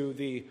into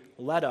the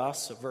let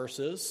us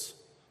verses.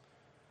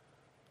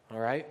 All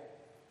right?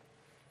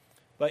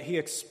 But he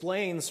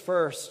explains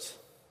first,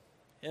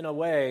 in a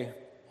way,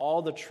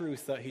 all the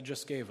truth that he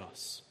just gave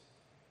us.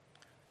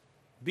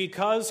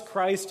 Because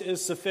Christ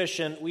is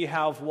sufficient, we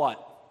have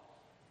what?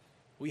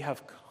 We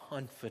have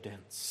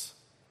confidence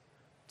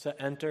to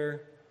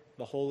enter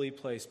the holy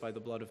place by the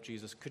blood of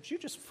Jesus. Could you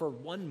just for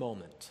one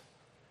moment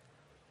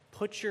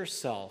put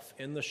yourself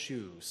in the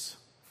shoes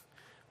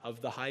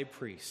of the high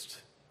priest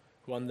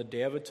who on the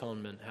Day of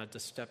Atonement had to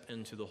step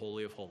into the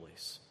Holy of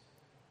Holies?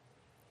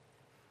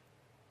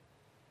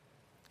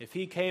 If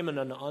he came in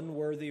an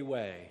unworthy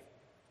way,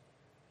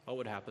 what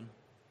would happen?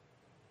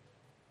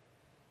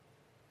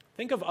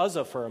 Think of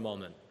Uzzah for a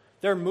moment.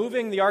 They're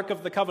moving the Ark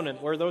of the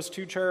Covenant where those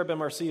two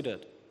cherubim are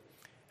seated,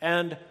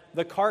 and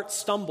the cart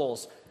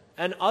stumbles.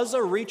 And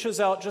Uzzah reaches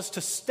out just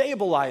to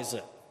stabilize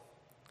it.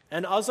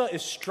 And Uzzah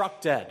is struck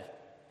dead.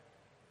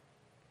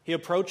 He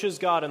approaches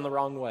God in the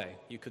wrong way,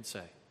 you could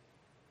say.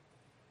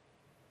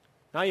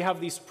 Now you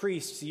have these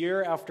priests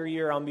year after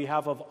year on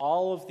behalf of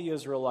all of the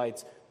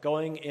Israelites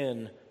going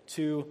in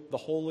to the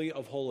Holy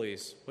of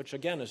Holies, which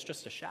again is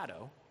just a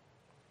shadow.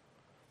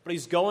 But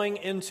he's going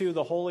into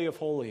the Holy of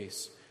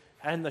Holies,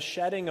 and the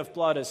shedding of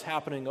blood is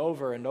happening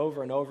over and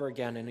over and over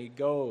again, and he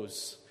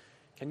goes.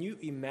 Can you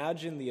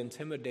imagine the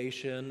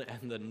intimidation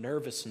and the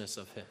nervousness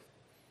of him?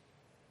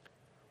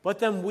 But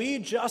then we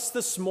just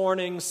this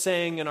morning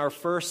sang in our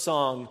first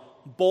song,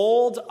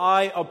 Bold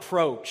I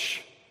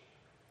Approach.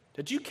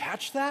 Did you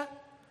catch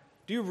that?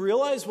 Do you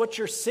realize what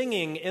you're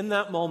singing in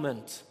that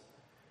moment?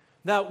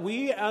 That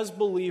we as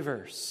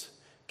believers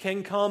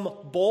can come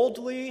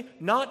boldly,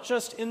 not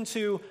just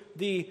into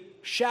the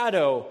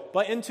shadow,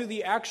 but into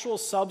the actual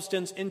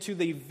substance, into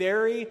the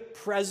very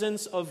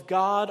presence of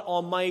God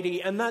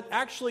Almighty. And that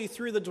actually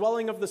through the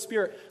dwelling of the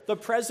Spirit, the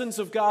presence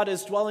of God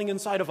is dwelling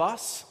inside of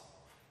us.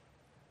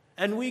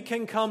 And we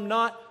can come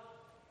not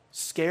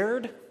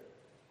scared,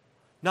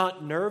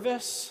 not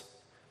nervous,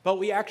 but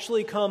we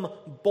actually come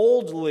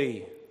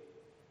boldly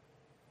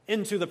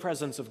into the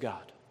presence of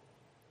God.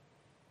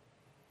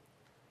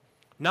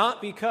 Not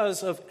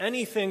because of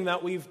anything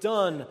that we've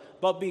done,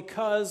 but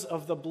because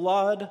of the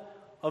blood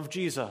of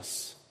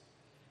Jesus.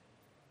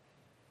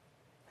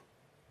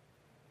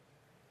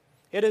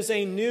 It is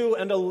a new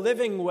and a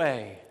living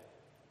way.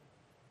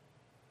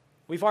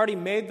 We've already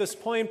made this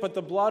point, but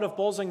the blood of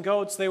bulls and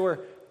goats, they were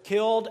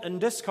killed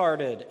and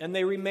discarded, and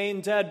they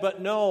remain dead.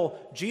 But no,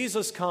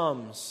 Jesus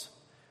comes,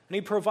 and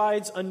he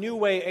provides a new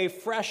way, a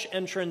fresh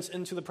entrance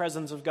into the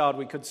presence of God,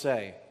 we could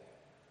say.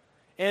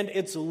 And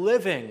it's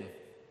living.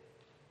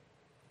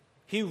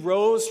 He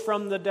rose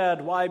from the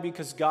dead. Why?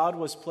 Because God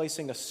was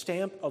placing a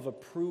stamp of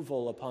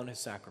approval upon his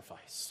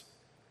sacrifice,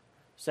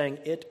 saying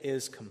it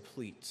is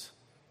complete.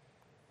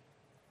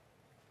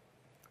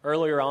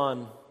 Earlier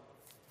on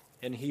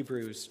in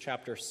Hebrews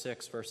chapter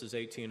 6, verses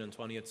 18 and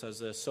 20, it says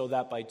this, so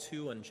that by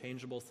two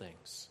unchangeable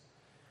things,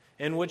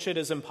 in which it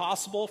is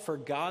impossible for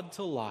God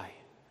to lie,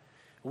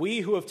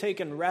 we who have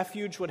taken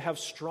refuge would have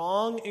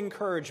strong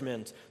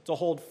encouragement to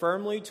hold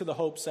firmly to the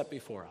hope set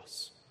before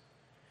us.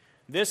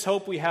 This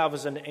hope we have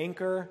is an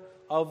anchor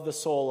of the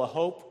soul, a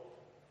hope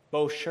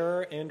both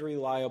sure and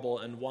reliable,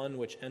 and one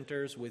which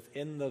enters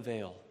within the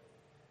veil,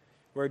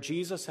 where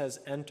Jesus has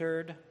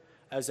entered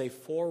as a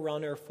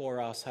forerunner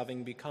for us,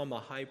 having become a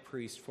high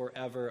priest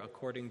forever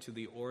according to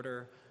the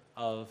order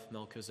of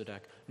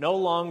Melchizedek. No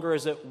longer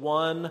is it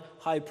one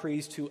high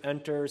priest who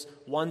enters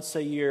once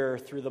a year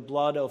through the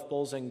blood of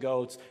bulls and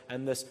goats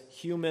and this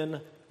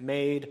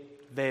human-made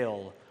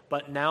veil.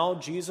 But now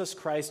Jesus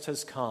Christ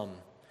has come.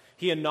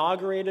 He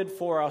inaugurated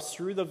for us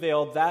through the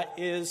veil, that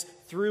is,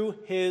 through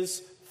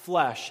his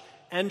flesh,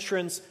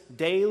 entrance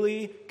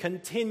daily,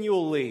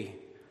 continually,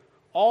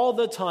 all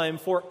the time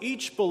for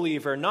each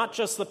believer, not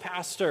just the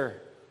pastor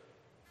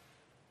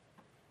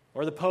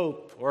or the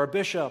pope or a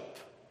bishop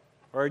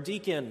or a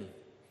deacon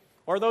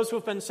or those who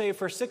have been saved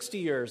for 60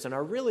 years and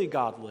are really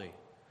godly.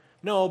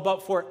 No,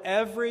 but for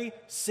every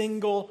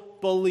single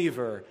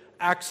believer,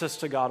 access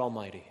to God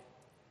Almighty.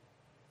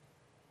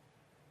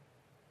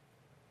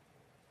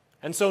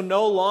 And so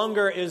no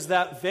longer is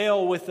that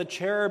veil with the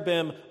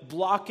cherubim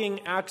blocking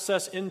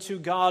access into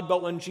God,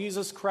 but when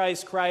Jesus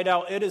Christ cried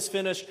out, "It is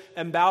finished,"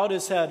 and bowed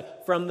his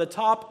head, from the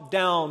top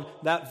down,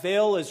 that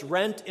veil is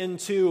rent in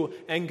two,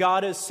 and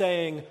God is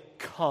saying,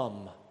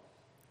 "Come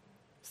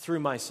through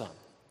my Son."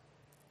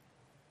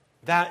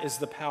 That is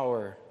the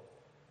power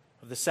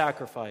of the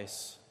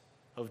sacrifice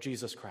of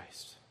Jesus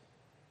Christ.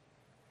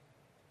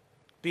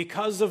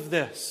 Because of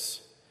this,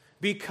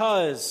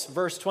 because,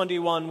 verse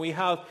 21, we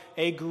have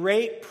a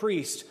great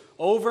priest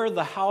over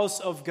the house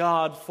of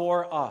God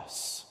for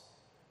us.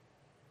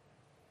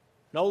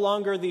 No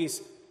longer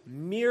these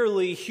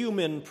merely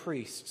human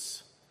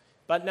priests,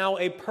 but now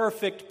a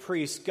perfect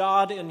priest,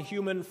 God in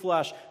human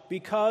flesh.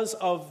 Because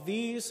of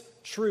these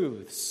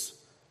truths,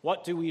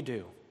 what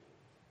do?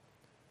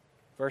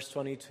 Verse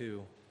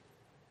 22,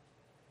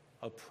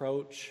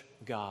 approach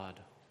God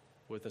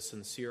with a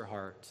sincere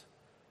heart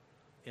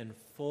in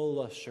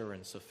full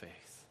assurance of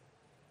faith.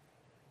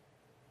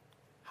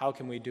 How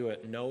can we do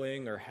it?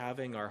 Knowing or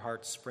having our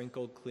hearts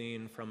sprinkled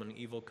clean from an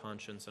evil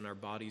conscience and our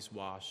bodies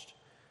washed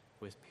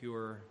with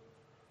pure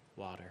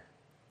water.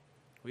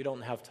 We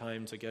don't have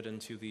time to get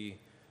into the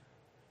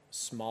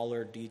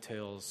smaller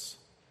details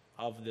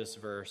of this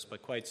verse,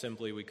 but quite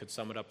simply we could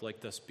sum it up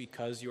like this: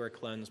 because you are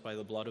cleansed by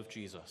the blood of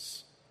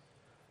Jesus,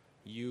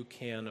 you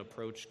can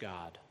approach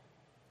God.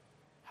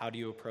 How do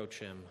you approach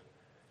him?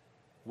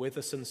 With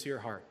a sincere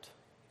heart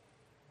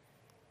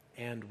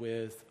and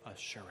with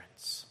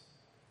assurance,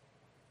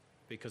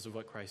 because of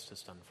what Christ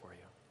has done for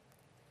you.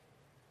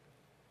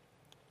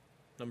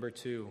 Number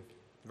 2,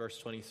 verse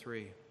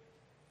 23.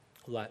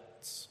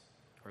 Let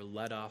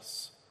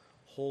us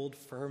hold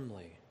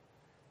firmly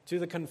to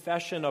the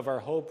confession of our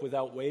hope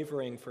without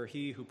wavering, for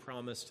he who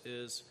promised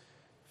is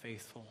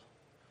faithful.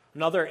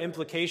 Another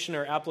implication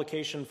or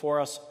application for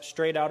us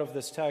straight out of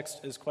this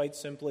text is quite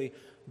simply,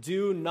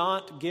 do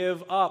not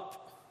give up.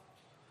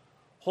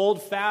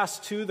 Hold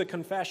fast to the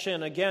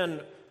confession.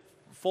 Again,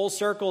 full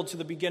circle to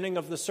the beginning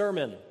of the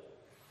sermon.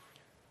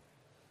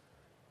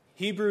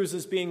 Hebrews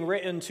is being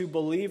written to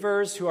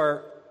believers who are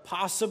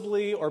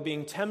possibly or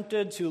being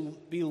tempted to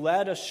be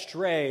led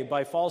astray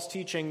by false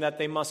teaching that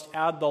they must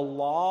add the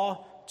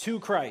law to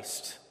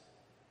Christ,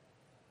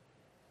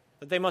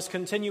 that they must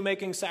continue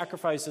making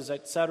sacrifices,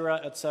 etc.,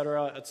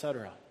 etc.,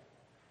 etc.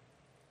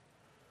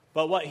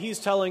 But what he's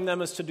telling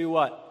them is to do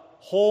what?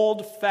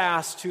 Hold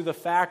fast to the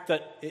fact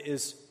that it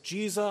is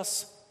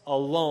Jesus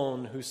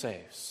alone who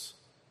saves.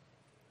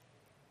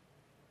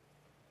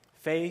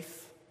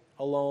 Faith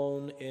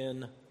alone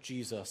in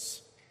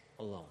Jesus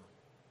alone.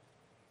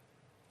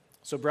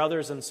 So,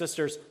 brothers and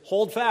sisters,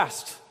 hold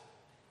fast.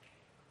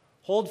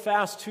 Hold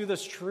fast to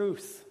this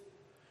truth.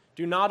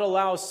 Do not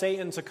allow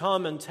Satan to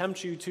come and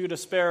tempt you to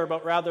despair,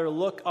 but rather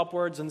look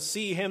upwards and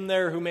see him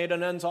there who made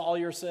an end to all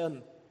your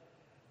sin.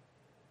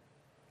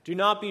 Do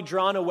not be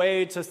drawn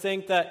away to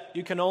think that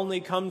you can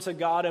only come to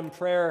God in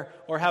prayer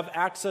or have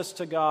access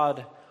to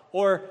God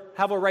or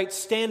have a right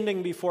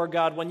standing before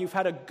God when you've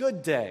had a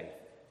good day.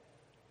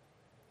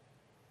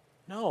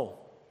 No.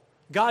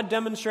 God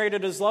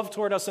demonstrated his love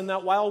toward us in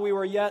that while we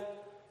were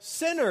yet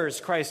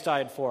sinners, Christ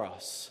died for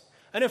us.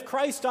 And if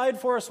Christ died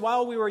for us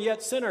while we were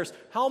yet sinners,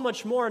 how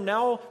much more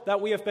now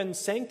that we have been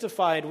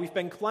sanctified, we've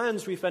been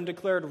cleansed, we've been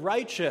declared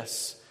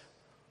righteous,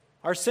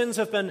 our sins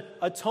have been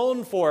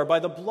atoned for by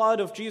the blood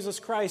of Jesus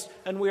Christ,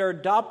 and we are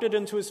adopted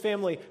into his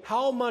family,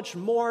 how much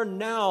more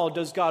now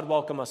does God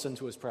welcome us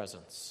into his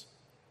presence?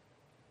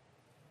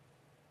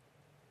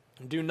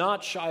 Do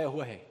not shy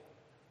away.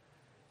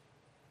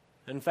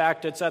 In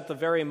fact, it's at the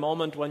very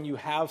moment when you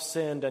have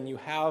sinned and you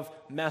have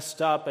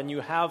messed up and you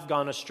have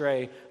gone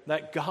astray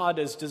that God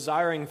is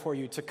desiring for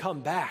you to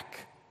come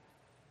back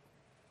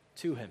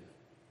to him.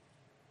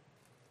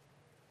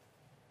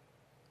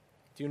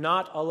 Do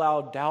not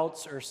allow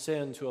doubts or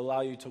sin to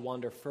allow you to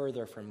wander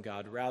further from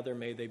God. Rather,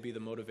 may they be the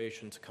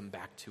motivation to come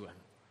back to him.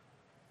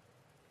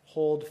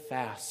 Hold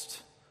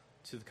fast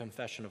to the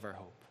confession of our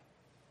hope.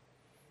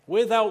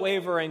 Without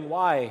wavering.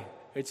 Why?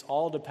 It's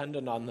all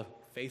dependent on the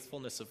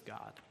faithfulness of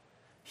God.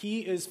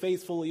 He is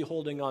faithfully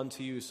holding on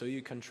to you, so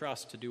you can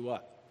trust to do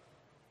what?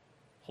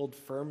 Hold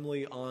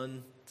firmly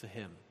on to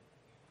him.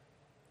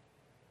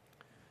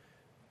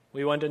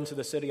 We went into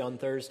the city on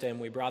Thursday and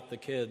we brought the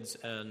kids,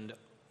 and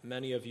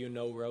many of you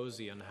know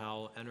Rosie and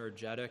how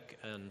energetic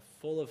and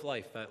full of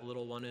life that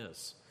little one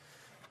is.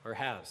 or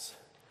has.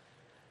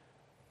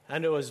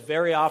 And it was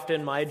very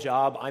often my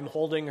job, I'm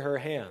holding her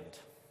hand.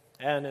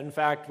 And in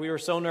fact, we were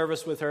so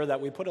nervous with her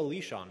that we put a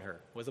leash on her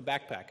with a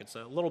backpack. It's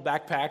a little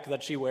backpack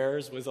that she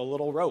wears with a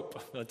little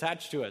rope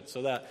attached to it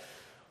so that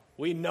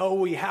we know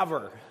we have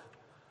her.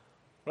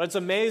 But it's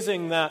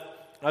amazing that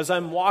as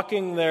I'm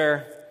walking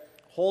there,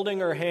 holding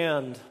her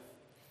hand,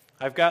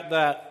 I've got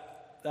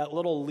that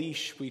little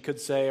leash, we could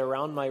say,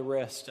 around my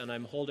wrist, and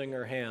I'm holding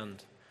her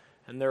hand.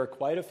 And there are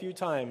quite a few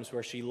times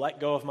where she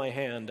let go of my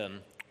hand and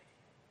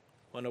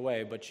went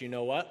away. But you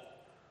know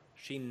what?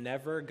 She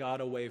never got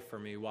away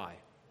from me. Why?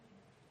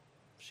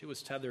 She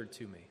was tethered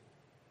to me.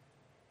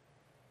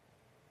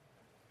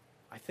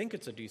 I think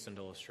it's a decent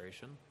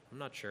illustration. I'm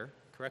not sure.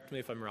 Correct me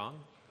if I'm wrong.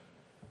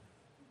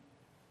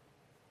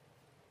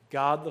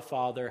 God the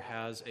Father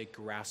has a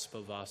grasp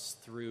of us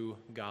through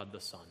God the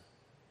Son.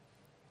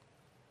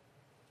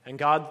 And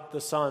God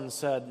the Son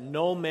said,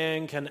 "No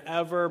man can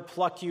ever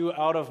pluck you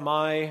out of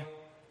my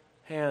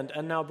hand."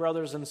 And now,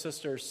 brothers and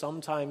sisters,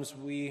 sometimes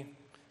we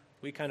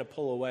kind of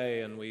pull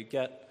away and we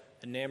get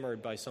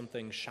enamored by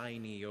something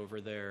shiny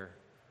over there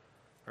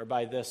or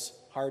by this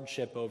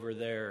hardship over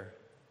there.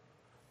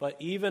 But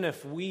even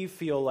if we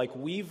feel like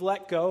we've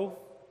let go,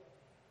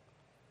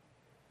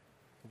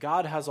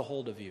 God has a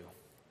hold of you.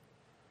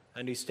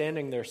 And he's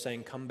standing there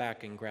saying, "Come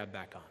back and grab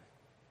back on."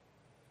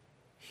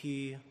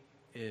 He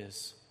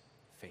is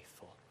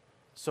faithful.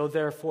 So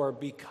therefore,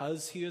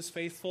 because he is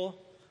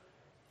faithful,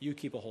 you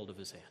keep a hold of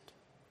his hand.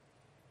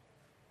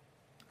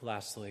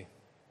 Lastly,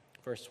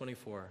 verse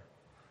 24.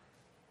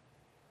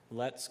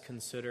 Let's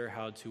consider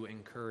how to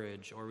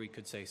encourage, or we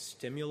could say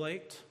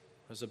stimulate,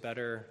 is a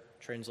better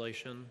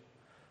translation,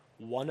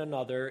 one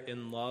another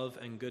in love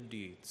and good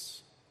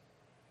deeds.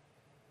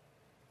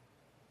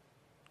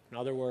 In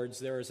other words,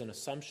 there is an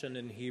assumption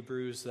in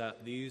Hebrews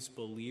that these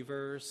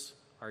believers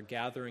are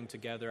gathering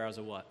together as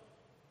a what?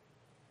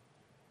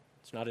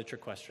 It's not a trick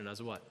question. As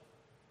a what?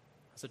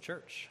 As a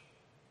church.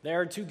 They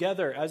are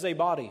together as a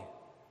body.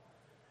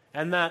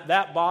 And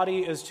that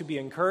body is to be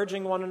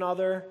encouraging one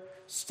another,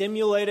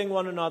 stimulating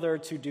one another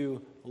to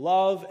do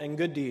love and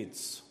good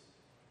deeds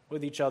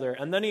with each other.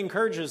 And then he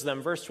encourages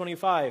them, verse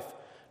 25,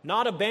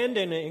 not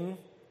abandoning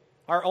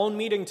our own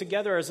meeting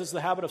together as is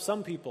the habit of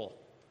some people,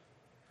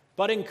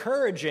 but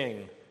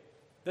encouraging.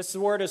 This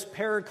word is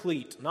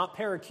paraclete, not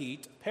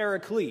parakeet,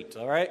 paraclete,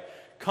 all right?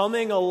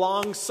 Coming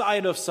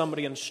alongside of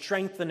somebody and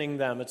strengthening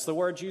them. It's the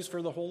word used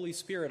for the Holy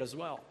Spirit as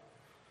well.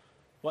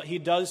 What he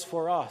does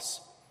for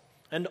us.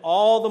 And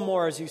all the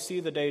more as you see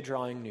the day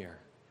drawing near.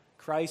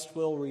 Christ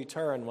will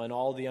return when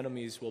all the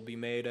enemies will be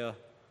made a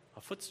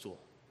footstool.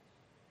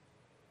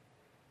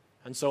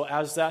 And so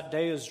as that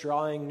day is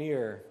drawing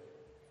near,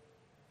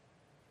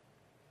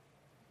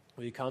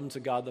 we come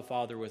to God the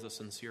Father with a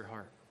sincere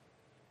heart.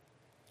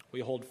 We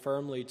hold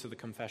firmly to the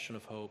confession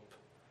of hope,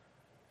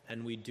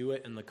 and we do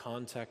it in the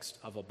context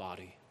of a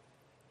body.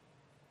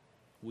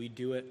 We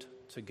do it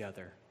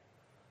together.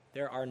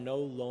 There are no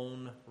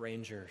lone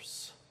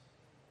rangers.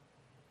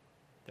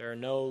 There are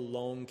no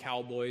lone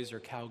cowboys or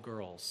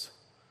cowgirls.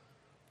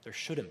 There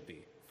shouldn't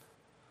be.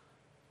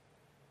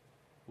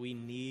 We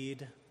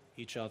need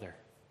each other.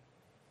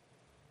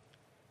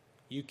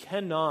 You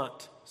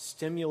cannot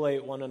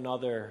stimulate one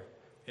another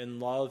in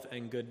love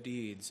and good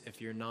deeds if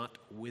you're not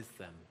with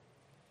them.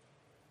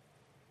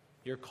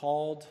 You're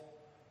called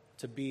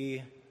to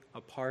be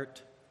a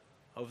part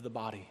of the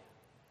body.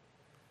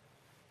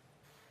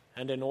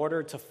 And in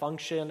order to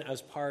function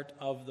as part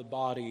of the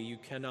body, you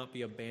cannot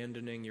be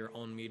abandoning your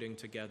own meeting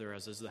together,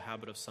 as is the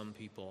habit of some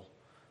people,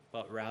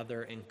 but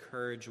rather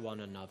encourage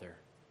one another.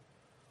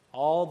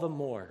 All the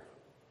more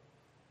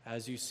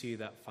as you see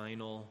that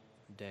final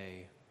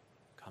day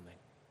coming.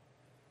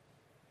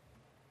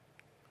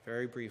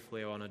 Very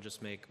briefly, I want to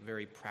just make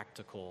very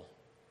practical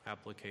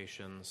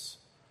applications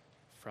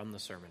from the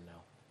sermon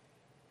now.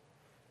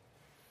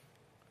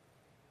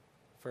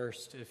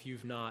 First, if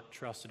you've not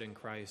trusted in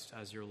Christ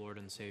as your Lord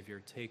and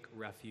Savior, take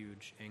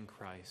refuge in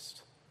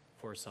Christ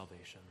for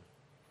salvation.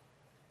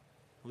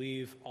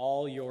 Leave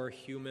all your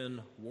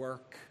human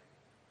work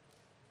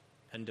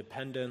and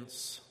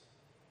dependence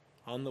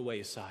on the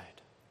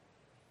wayside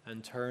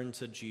and turn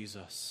to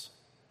Jesus.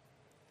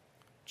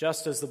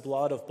 Just as the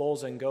blood of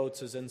bulls and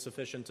goats is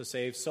insufficient to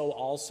save, so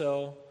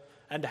also,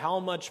 and how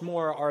much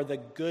more are the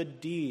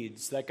good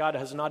deeds that God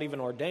has not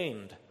even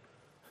ordained,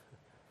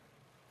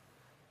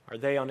 are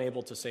they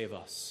unable to save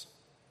us?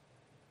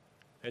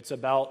 It's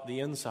about the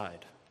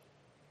inside,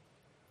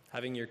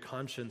 having your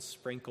conscience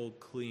sprinkled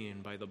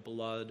clean by the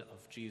blood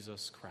of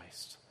Jesus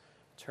Christ.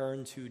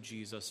 Turn to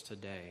Jesus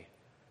today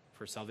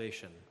for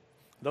salvation.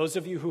 Those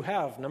of you who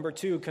have, number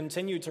 2,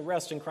 continue to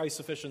rest in Christ's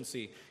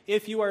sufficiency.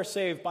 If you are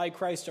saved by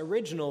Christ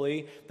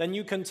originally, then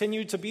you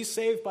continue to be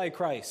saved by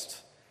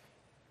Christ.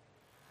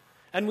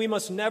 And we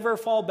must never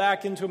fall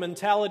back into a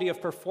mentality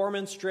of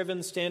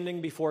performance-driven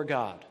standing before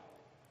God.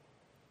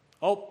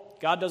 Oh,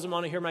 God doesn't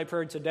want to hear my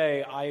prayer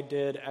today. I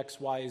did X,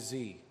 Y,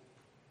 Z.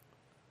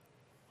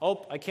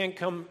 Oh, I can't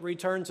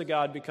return to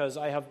God because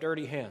I have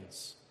dirty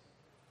hands.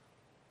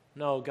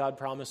 No, God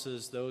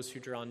promises those who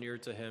draw near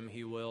to him,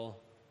 he will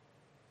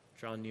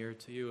draw near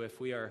to you. If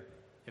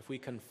we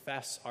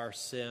confess our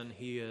sin,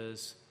 he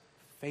is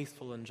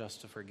faithful and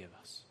just to forgive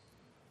us.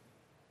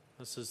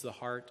 This is the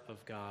heart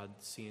of God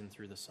seen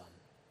through the Son.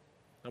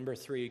 Number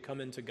 3,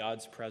 come into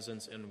God's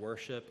presence in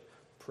worship,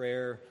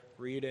 prayer,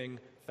 reading,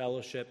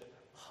 fellowship,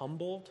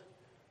 humbled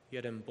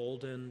yet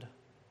emboldened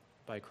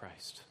by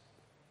Christ.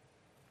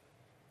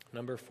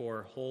 Number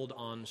 4, hold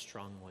on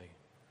strongly.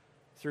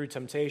 Through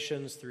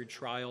temptations, through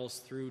trials,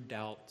 through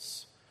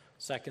doubts.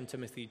 2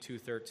 Timothy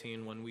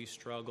 2:13, when we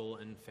struggle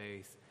in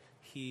faith,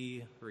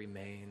 he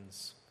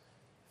remains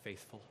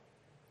faithful.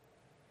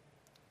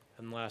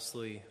 And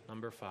lastly,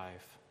 number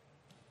 5,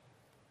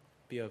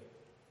 be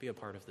a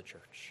part of the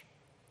church.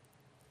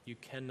 You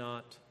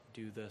cannot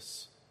do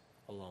this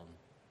alone.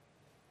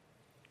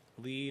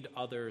 Lead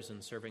others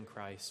in serving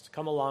Christ.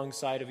 Come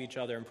alongside of each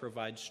other and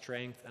provide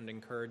strength and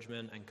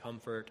encouragement and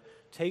comfort.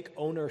 Take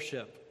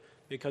ownership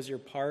because you're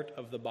part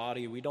of the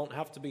body. We don't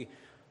have to be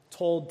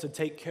told to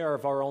take care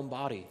of our own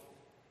body.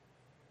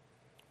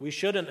 We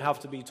shouldn't have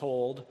to be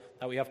told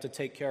that we have to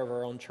take care of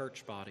our own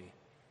church body.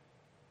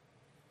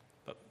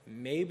 But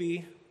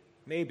maybe,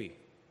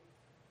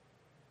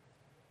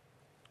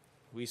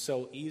 we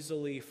so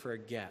easily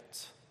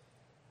forget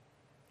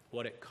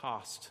what it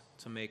cost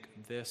to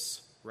make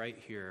this right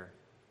here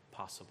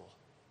possible.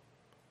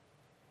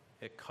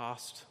 It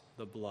cost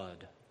the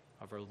blood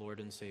of our Lord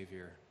and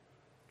Savior,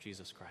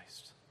 Jesus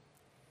Christ.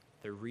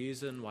 The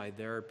reason why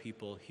there are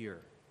people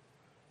here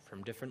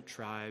from different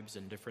tribes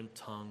and different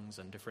tongues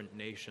and different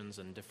nations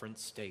and different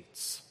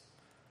states,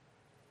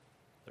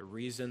 the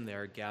reason they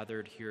are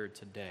gathered here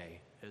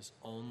today is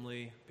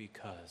only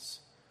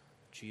because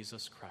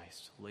Jesus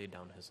Christ laid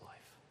down his life.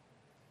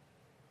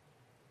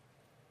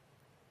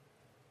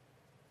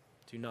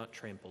 Do not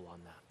trample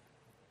on that.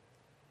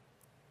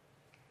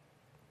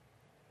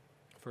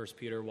 1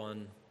 Peter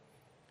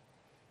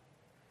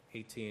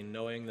 1:18,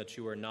 knowing that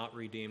you are not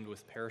redeemed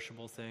with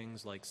perishable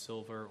things like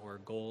silver or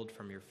gold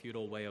from your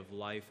futile way of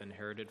life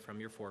inherited from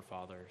your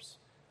forefathers,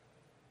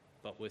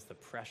 but with the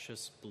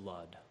precious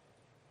blood,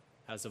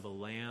 as of a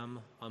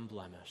lamb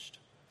unblemished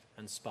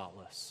and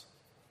spotless,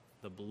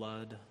 the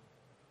blood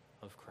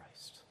of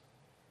Christ.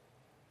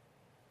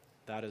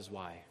 That is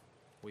why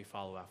we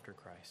follow after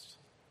Christ.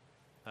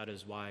 That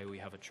is why we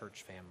have a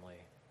church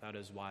family. That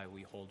is why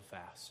we hold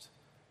fast,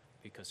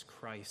 because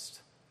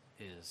Christ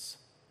is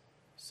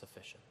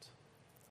sufficient.